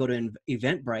 and then they go to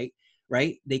Eventbrite,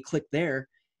 right? They click there.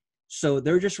 So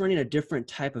they're just running a different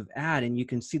type of ad, and you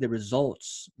can see the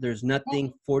results. There's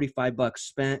nothing, $45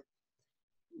 spent,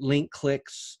 link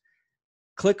clicks.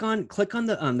 Click on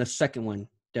the second one,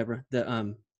 Deborah.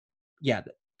 Open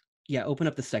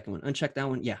up the second one. Uncheck that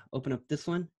one. Yeah, open up this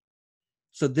one.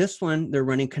 So this one, they're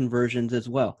running conversions as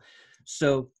well.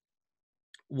 So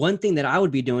one thing that I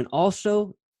would be doing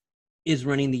also is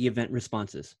running the event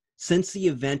responses, since the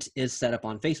event is set up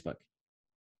on Facebook.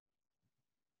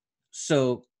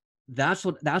 So that's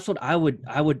what I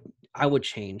would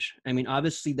change. I mean,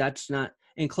 obviously that's not,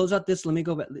 and close out this.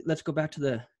 Let's go back to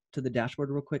the dashboard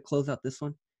real quick. Close out this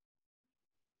one.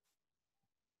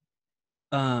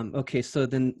 Okay, so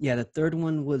then, yeah, the third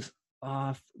one was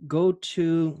off. Go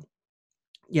to,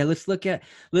 yeah, let's look at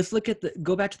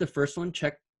go back to the first one,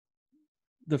 check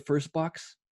the first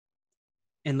box,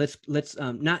 and let's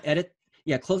not edit.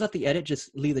 Yeah, close out the edit,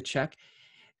 just leave the check.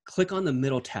 Click on the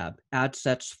middle tab, ad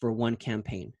sets for one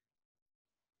campaign.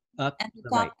 Up At the to the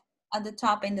top, right. at the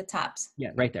top in the tabs.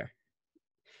 Yeah, right there.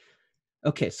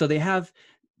 Okay, so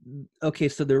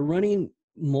so they're running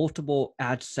multiple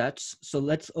ad sets. So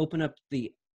let's open up,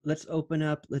 let's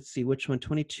see which one,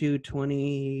 22,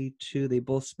 they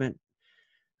both spent.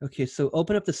 Okay, so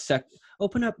open up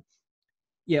open up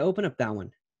that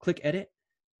one. Click edit.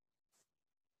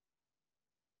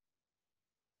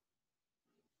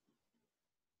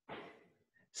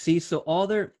 See, so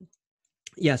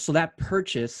so that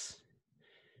purchase,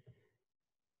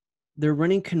 they're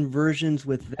running conversions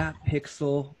with that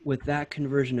pixel, with that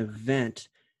conversion event.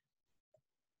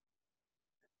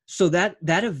 So that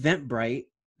Eventbrite,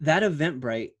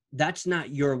 that's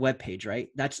not your web page, right?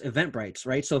 That's Eventbrite's,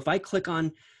 right? So if I click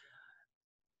on,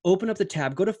 open up the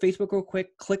tab, go to Facebook real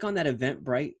quick, click on that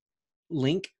Eventbrite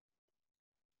link.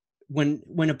 When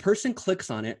a person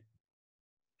clicks on it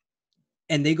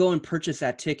and they go and purchase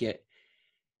that ticket,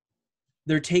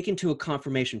 they're taken to a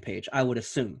confirmation page, I would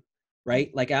assume,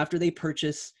 right? Like after they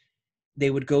purchase,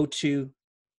 they would go to,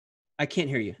 I can't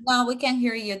hear you. No, we can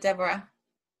hear you, Deborah.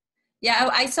 Yeah,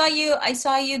 I saw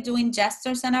you doing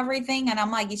gestures and everything, and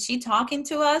I'm like, is she talking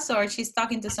to us or she's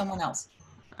talking to someone else?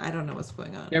 I don't know what's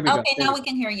going on. There we go. Okay, now we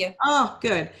can hear you. Oh,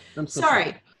 good. I'm so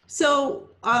Sorry. So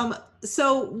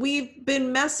we've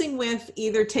been messing with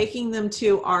either taking them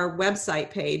to our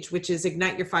website page, which is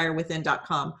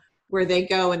igniteyourfirewithin.com, where they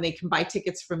go and they can buy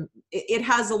tickets from, it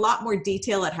has a lot more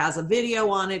detail. It has a video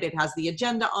on it. It has the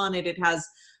agenda on it. It has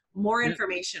more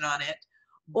information on it.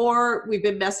 Or we've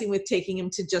been messing with taking them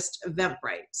to just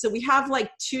Eventbrite. So we have like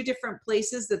 2 different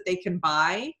places that they can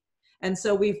buy. And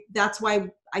so that's why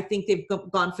I think they've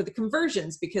gone for the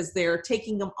conversions, because they're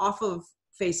taking them off of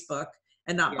Facebook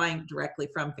and not buying directly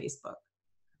from Facebook.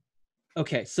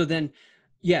 Okay, so then,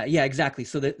 yeah, exactly.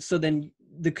 So then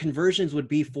the conversions would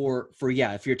be for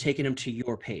if you're taking them to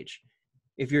your page.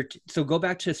 So go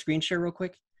back to screen share real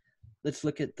quick. Let's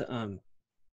look at the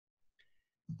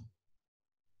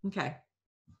Okay.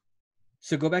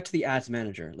 So go back to the ads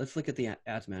manager. Let's look at the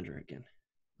ads manager again.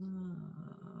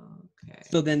 Okay.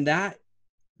 So then that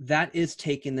is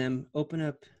taking them. Open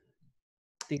up.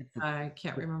 I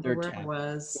can't remember where it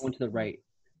was. Going to the right.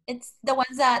 It's the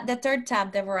ones that the third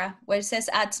tab, Deborah, where it says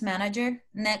Ads Manager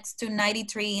next to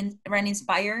 93 in Run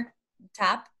Inspire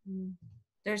tab.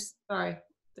 There's Sorry,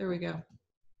 there we go.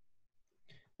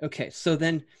 Okay, so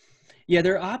then, yeah,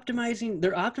 they're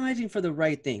optimizing for the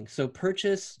right thing. So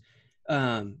purchase,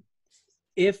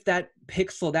 if that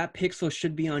pixel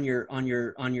should be on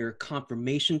your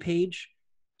confirmation page.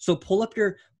 So pull up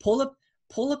your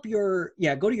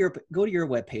yeah, go to your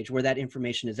web page where that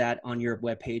information is at on your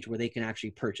web page where they can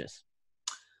actually purchase.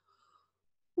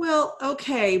 Well,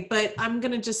 okay, but I'm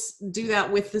going to just do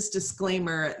that with this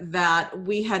disclaimer that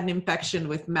we had an infection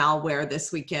with malware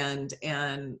this weekend,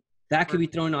 and that could be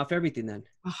throwing off everything then.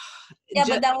 yeah,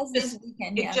 but that was this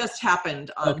weekend. It just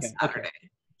happened on Saturday. Okay.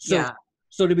 So, yeah.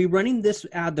 So to be running this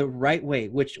ad the right way,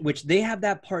 which they have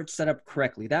that part set up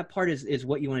correctly. That part is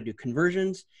what you want to do: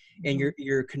 conversions, and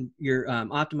you're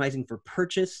optimizing for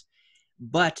purchase.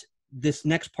 But this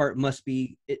next part must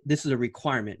be. This is a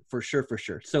requirement for sure.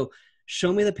 So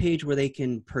show me the page where they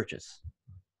can purchase.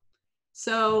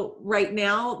 So right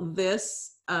now,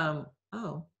 this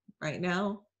right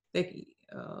now they.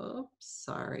 Oh,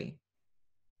 sorry.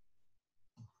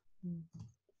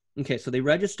 Okay, so they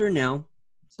register now.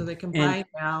 So they can buy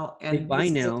now, and they buy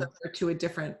now to a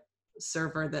different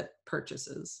server that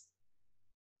purchases.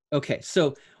 Okay,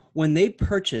 so when they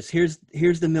purchase, here's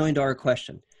the $1 million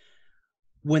question.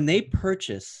 When they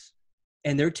purchase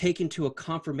and they're taken to a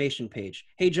confirmation page,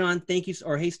 hey John, thank you,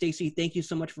 or hey Stacy, thank you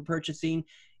so much for purchasing,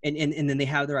 and then they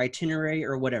have their itinerary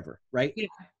or whatever, right? Yeah.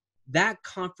 That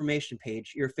confirmation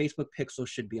page, your Facebook pixel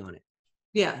should be on it.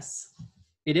 Yes.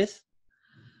 It is?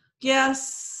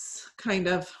 Yes, kind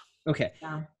of. Okay.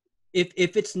 Yeah.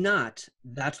 If it's not,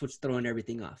 that's what's throwing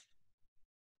everything off.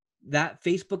 That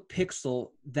Facebook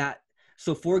pixel,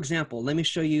 so for example, let me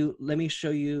show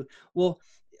you, well,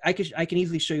 I can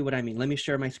easily show you what I mean. Let me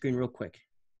share my screen real quick.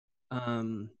 I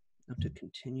have to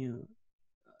continue.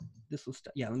 This will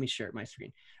start. Yeah, let me share my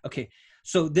screen. Okay.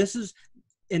 So this is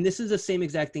the same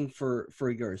exact thing for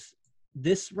yours.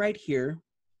 This right here,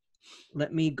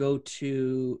 let me go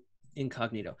to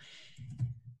incognito.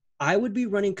 I would be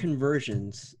running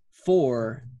conversions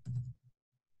for,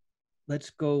 let's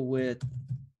go with,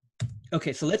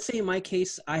 okay, so let's say in my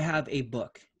case, I have a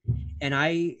book and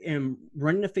I am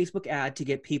running a Facebook ad to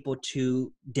get people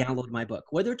to download my book,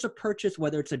 whether it's a purchase,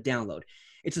 whether it's a download.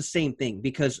 It's the same thing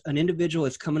because an individual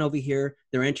is coming over here,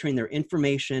 they're entering their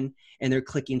information and they're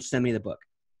clicking send me the book.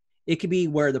 It could be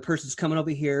where the person's coming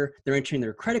over here, they're entering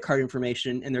their credit card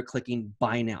information and they're clicking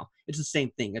buy now. It's the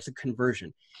same thing. It's a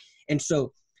conversion. And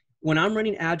so when I'm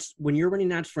running ads, when you're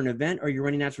running ads for an event or you're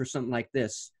running ads for something like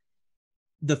this,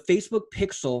 the Facebook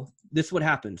pixel, this is what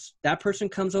happens. That person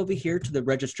comes over here to the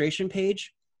registration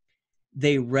page,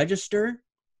 they register,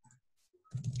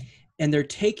 and they're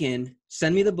taken,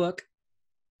 send me the book,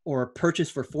 or purchase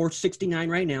for $4.69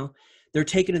 right now. They're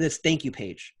taken to this thank you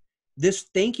page. This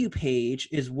thank you page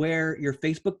is where your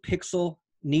Facebook pixel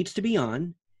needs to be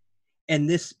on, and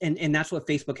that's what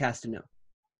Facebook has to know.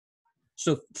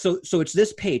 So it's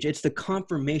this page. It's the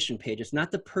confirmation page. It's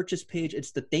not the purchase page.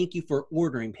 It's the thank you for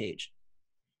ordering page.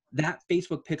 That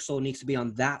Facebook pixel needs to be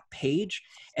on that page,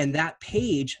 and that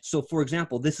page. So for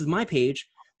example, this is my page.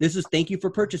 This is thank you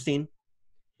for purchasing.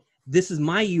 This is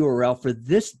my URL for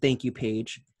this thank you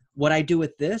page. What I do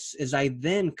with this is I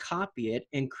then copy it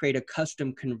and create a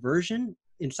custom conversion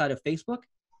inside of Facebook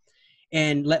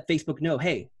and let Facebook know,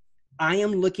 hey, I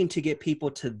am looking to get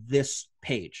people to this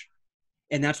page.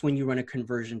 And that's when you run a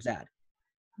conversions ad.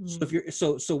 So if you're,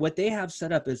 so what they have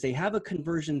set up is they have a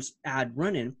conversions ad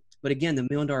running, but again, the $1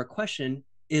 million question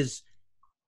is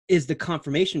the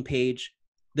confirmation page,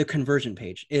 the conversion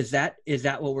page? Is that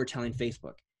what we're telling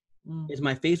Facebook? Is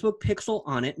my Facebook pixel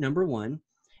on it, number one?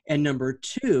 And number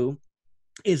two,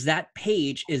 is that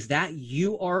page, is that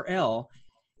URL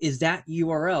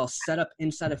set up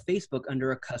inside of Facebook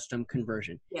under a custom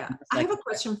conversion? Yeah. I have a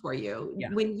question for you. Yeah.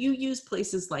 When you use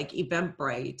places like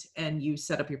Eventbrite and you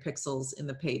set up your pixels in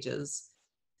the pages,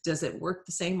 does it work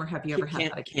the same, or have you ever had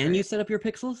that experience? Can you set up your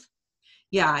pixels?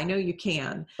 Yeah, I know you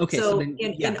can. Okay. So then,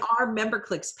 in our member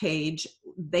clicks page,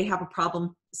 they have a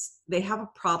problem. They have a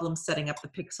problem setting up the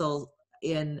pixel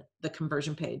in the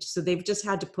conversion page. So they've just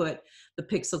had to put the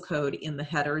pixel code in the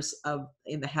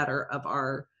header of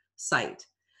our site.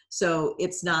 So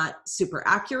it's not super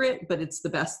accurate, but it's the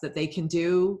best that they can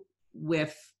do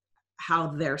with how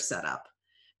they're set up,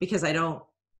 because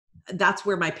that's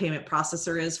where my payment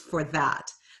processor is for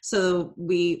that. So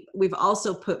we've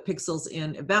also put pixels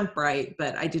in Eventbrite,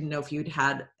 but I didn't know if you'd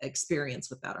had experience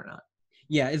with that or not.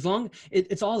 Yeah, as long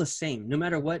it's all the same, no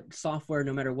matter what software,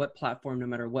 no matter what platform, no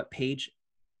matter what page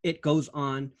it goes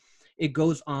on, it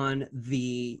goes on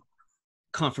the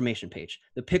confirmation page.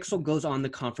 The pixel goes on the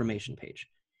confirmation page.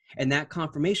 And that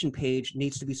confirmation page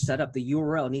needs to be set up, the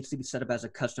URL needs to be set up as a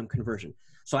custom conversion.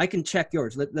 So I can check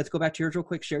yours. Let's go back to yours real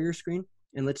quick, share your screen,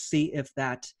 and let's see if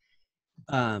that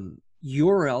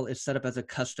URL is set up as a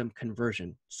custom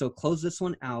conversion. So close this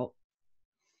one out,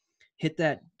 hit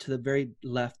that to the very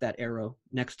left, that arrow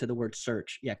next to the word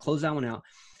search. Yeah, close that one out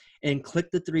and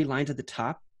click the 3 lines at the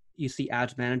top. You see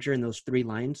Ads Manager and those 3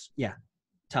 lines. Yeah,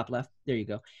 top left, there you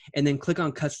go. And then click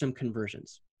on custom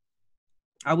conversions.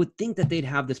 I would think that they'd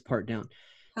have this part down.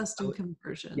 Custom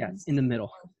conversions. Yeah, in the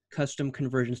middle. Custom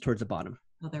conversions towards the bottom.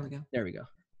 Oh, there we go. There we go.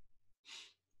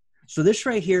 So this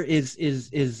right here is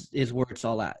where it's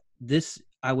all at. This,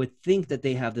 I would think that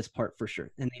they have this part for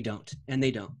sure, and they don't. And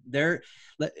they don't.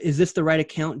 Is this the right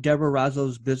account, Deborah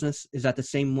Razzo's business? Is that the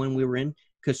same one we were in?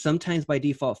 Because sometimes by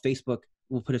default, Facebook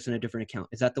will put us in a different account.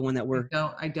 Is that the one that we're?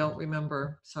 I don't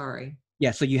remember. Sorry.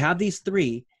 Yeah. So you have these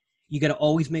 3. You got to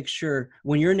always make sure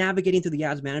when you're navigating through the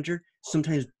Ads Manager,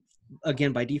 sometimes,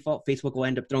 again, by default, Facebook will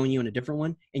end up throwing you in a different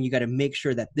one. And you got to make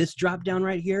sure that this drop down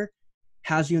right here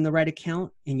has you in the right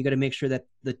account. And you got to make sure that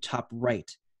the top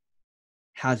right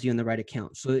has you in the right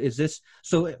account. So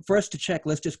so for us to check,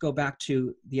 let's just go back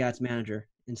to the Ads Manager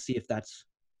and see if that's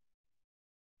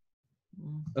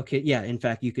okay. Yeah. In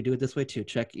fact, you could do it this way too.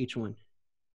 Check each one.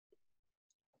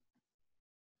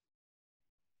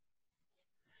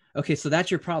 Okay, so that's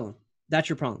your problem. That's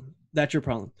your problem. That's your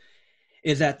problem.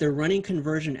 Is that they're running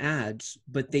conversion ads,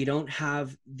 but they don't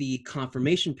have the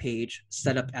confirmation page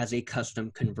set up as a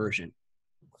custom conversion.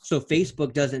 So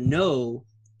Facebook doesn't know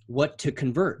what to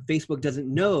convert. Facebook doesn't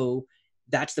know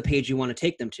that's the page you want to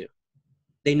take them to.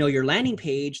 They know your landing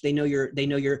page. They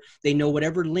know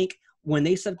whatever link, when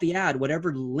they set up the ad,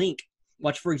 whatever link,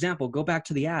 watch, for example, go back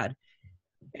to the ad.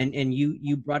 And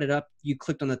you brought it up, you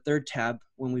clicked on the 3rd tab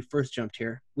when we first jumped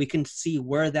here. We can see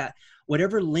where that,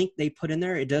 whatever link they put in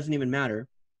there, it doesn't even matter.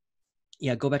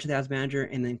 Yeah, go back to the Ads Manager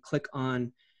and then click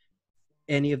on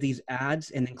any of these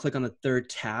ads and then click on the 3rd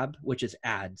tab, which is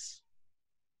ads.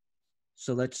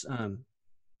 So let's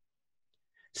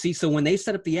see, so when they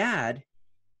set up the ad,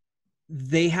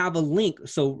 they have a link.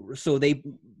 So they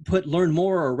put learn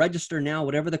more or register now,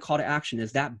 whatever the call to action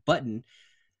is, that button.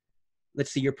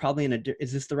 Let's see, you're probably in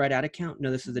is this the right ad account?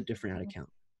 No, this is a different ad account.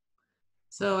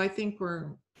 So I think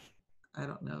I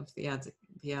don't know if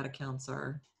the ad accounts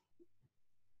are.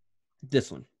 This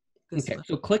one. Okay,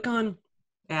 so click on.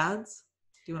 Ads?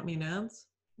 Do you want me in ads?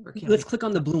 Let's click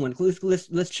on the blue one.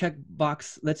 Let's check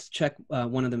box. Let's check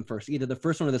one of them first, either the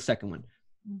first one or the second one.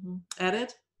 Mm-hmm.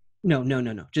 Edit? No.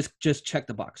 Just check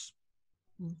the box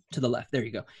to the left. There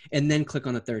you go. And then click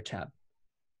on the 3rd tab.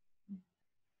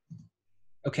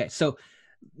 Okay, so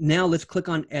now let's click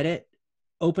on edit,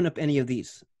 open up any of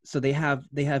these. So they have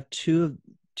two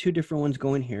different ones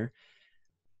going here.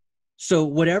 So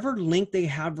whatever link they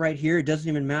have right here, it doesn't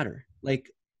even matter.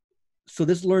 Like, so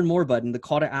this learn more button, the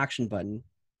call to action button.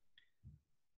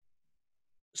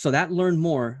 So that learn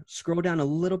more, scroll down a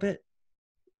little bit.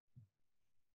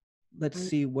 Let's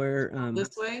see where.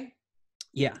 This way?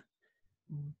 Yeah.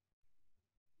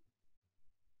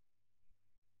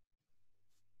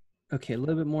 Okay, a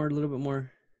little bit more.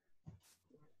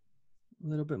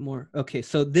 Okay,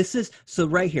 so so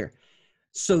right here.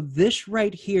 So this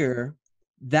right here,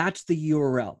 that's the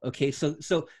URL. Okay, so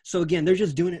again, they're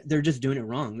just doing it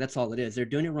wrong. That's all it is. They're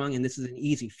doing it wrong, and this is an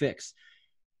easy fix.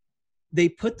 They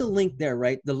put the link there,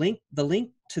 right? The link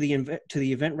to the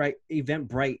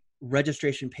Eventbrite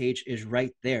registration page is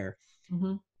right there.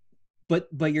 Mm-hmm.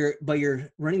 But you're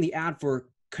running the ad for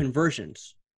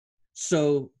conversions.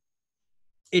 So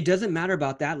it doesn't matter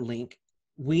about that link.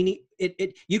 We need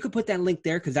it. You could put that link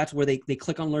there because that's where they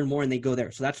click on learn more and they go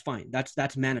there. So that's fine.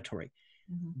 That's mandatory.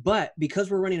 Mm-hmm. But because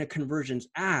we're running a conversions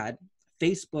ad,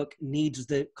 Facebook needs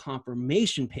the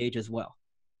confirmation page as well.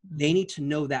 Mm-hmm. They need to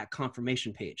know that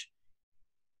confirmation page.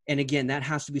 And again, that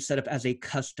has to be set up as a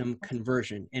custom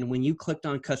conversion. And when you clicked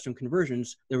on custom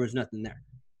conversions, there was nothing there.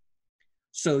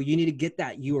 So you need to get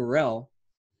that URL.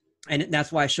 And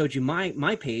that's why I showed you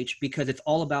my page, because it's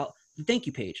all about the thank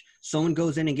you page. Someone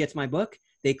goes in and gets my book.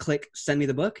 They click send me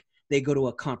the book. They go to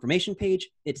a confirmation page.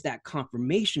 It's that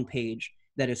confirmation page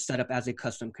that is set up as a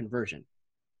custom conversion.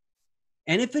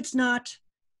 And if it's not,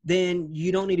 then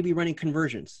you don't need to be running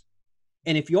conversions.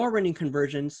 And if you're running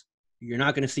conversions, you're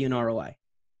not going to see an ROI.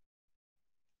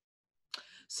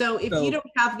 So if you don't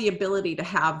have the ability to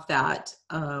have that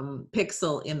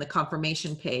pixel in the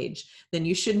confirmation page, then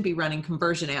you shouldn't be running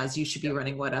conversion ads. You should be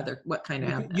running what kind of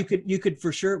ad? You could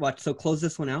for sure watch. So close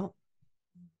this one out.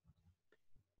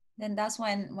 Then that's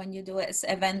when you do it, it's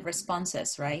event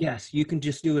responses, right? Yes, you can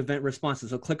just do event responses.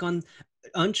 So click on,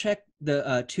 uncheck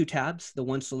the 2 tabs, the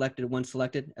one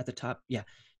selected at the top. Yeah,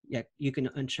 you can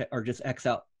uncheck or just X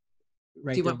out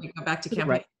right Do you there. want me to go back to To the campaign?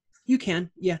 right. You can,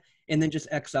 yeah. And then just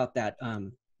X out that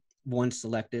one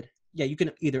selected. Yeah, you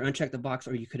can either uncheck the box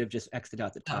or you could have just X'd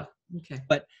out the top. Oh, okay.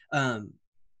 But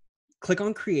click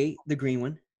on create, the green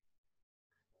one.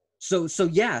 So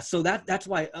yeah, so that's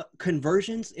why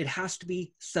conversions, it has to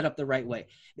be set up the right way.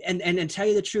 And tell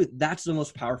you the truth, that's the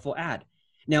most powerful ad.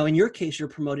 Now, in your case, you're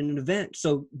promoting an event.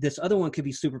 So this other one could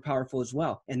be super powerful as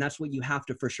well. And that's what you have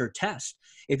to for sure test.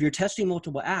 If you're testing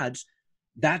multiple ads,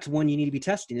 that's one you need to be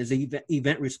testing, is the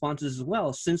event responses as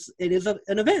well, since it is an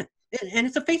event and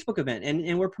it's a Facebook event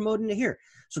and we're promoting it here.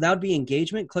 So that would be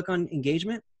engagement. Click on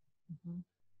engagement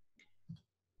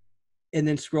and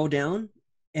then scroll down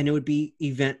and it would be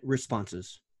event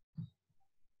responses.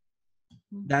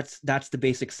 That's the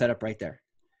basic setup right there.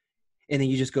 And then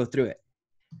you just go through it.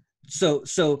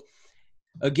 So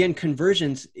again,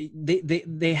 conversions, they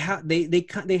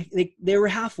were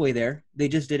halfway there. They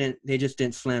just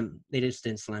didn't slam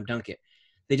dunk it.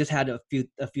 They just had a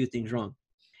few things wrong.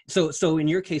 So in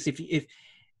your case, if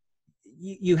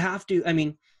you have to, I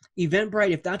mean,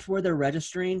 Eventbrite, if that's where they're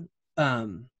registering,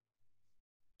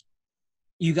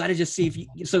 you got to just see if you,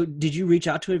 so did you reach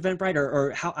out to Eventbrite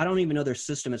or how? I don't even know their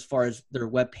system as far as their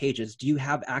web pages. Do you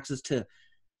have access to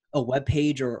a web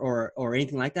page or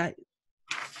anything like that?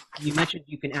 You mentioned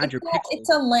you can add your pixels.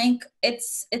 It's a link.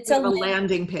 It's a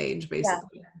landing page, basically.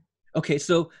 Yeah. Okay,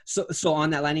 so on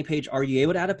that landing page, are you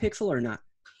able to add a pixel or not?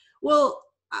 Well,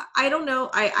 I don't know.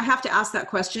 I have to ask that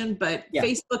question, but Yeah.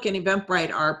 Facebook and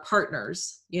Eventbrite are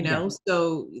partners, you know,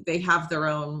 so they have their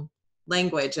own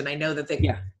language, and I know that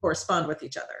they correspond with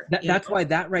each other. That's why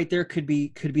that right there could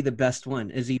be the best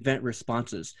one, is event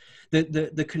responses.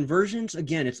 The conversions,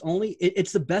 again, it's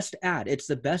the best ad. It's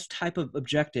the best type of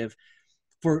objective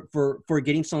for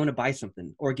getting someone to buy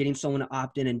something or getting someone to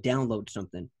opt in and download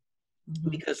something,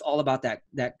 because all about that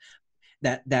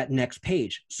next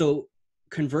page. So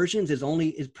conversions is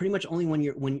pretty much only when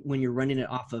you're running it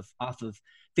off of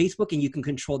Facebook, and you can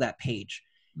control that page.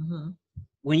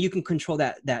 When you can control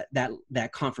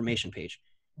that confirmation page,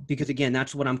 because again,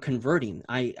 that's what I'm converting.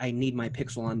 I need my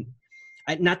pixel on,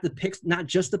 not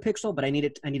just the pixel, but I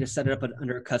need to set it up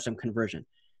under a custom conversion.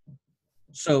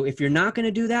 So if you're not going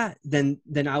to do that, then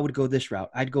I would go this route.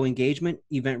 I'd go engagement,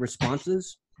 event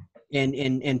responses,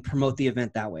 and promote the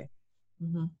event that way.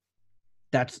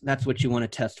 That's what you want to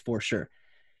test for sure.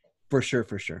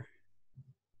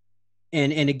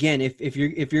 And again, if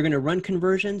you're going to run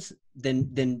conversions,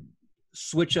 then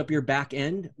switch up your back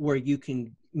end where you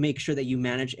can make sure that you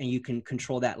manage and you can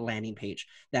control that landing page,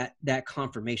 that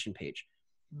confirmation page.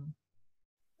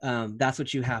 That's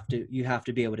what you have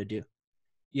to be able to do.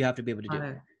 You have to be able to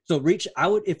do. So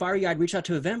if I were you, I'd reach out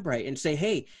to Eventbrite and say,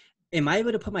 hey, am I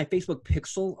able to put my Facebook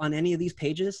pixel on any of these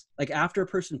pages? Like after a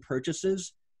person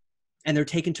purchases and they're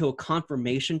taken to a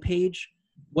confirmation page,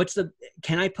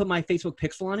 can I put my Facebook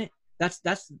pixel on it? That's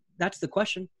the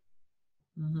question.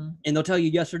 And they'll tell you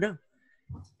yes or no.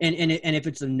 And if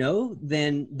it's a no,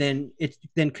 then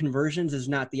conversions is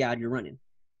not the ad you're running.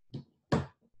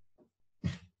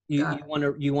 You want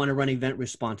to run event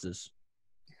responses.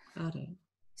 Got it.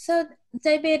 So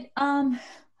David,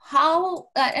 how,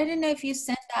 I don't know if you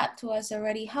sent that to us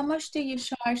already. How much do you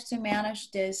charge to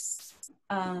manage this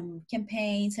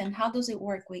campaigns, and how does it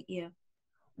work with you?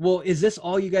 Well, is this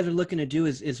all you guys are looking to do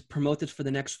is promote this for the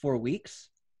next 4 weeks?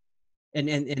 And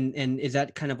is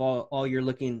that kind of all you're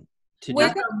looking to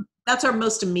do? That's our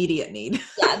most immediate need.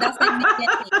 Yeah, that's the immediate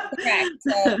need, correct.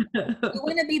 So we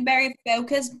want to be very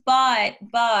focused, but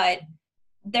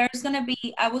there's going to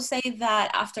be, I would say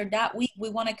that after that week, we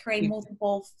want to create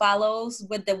multiple follows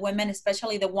with the women,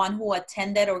 especially the one who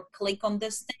attended or click on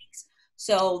these things.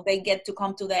 So they get to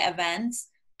come to the events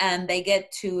and they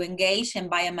get to engage and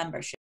buy a membership.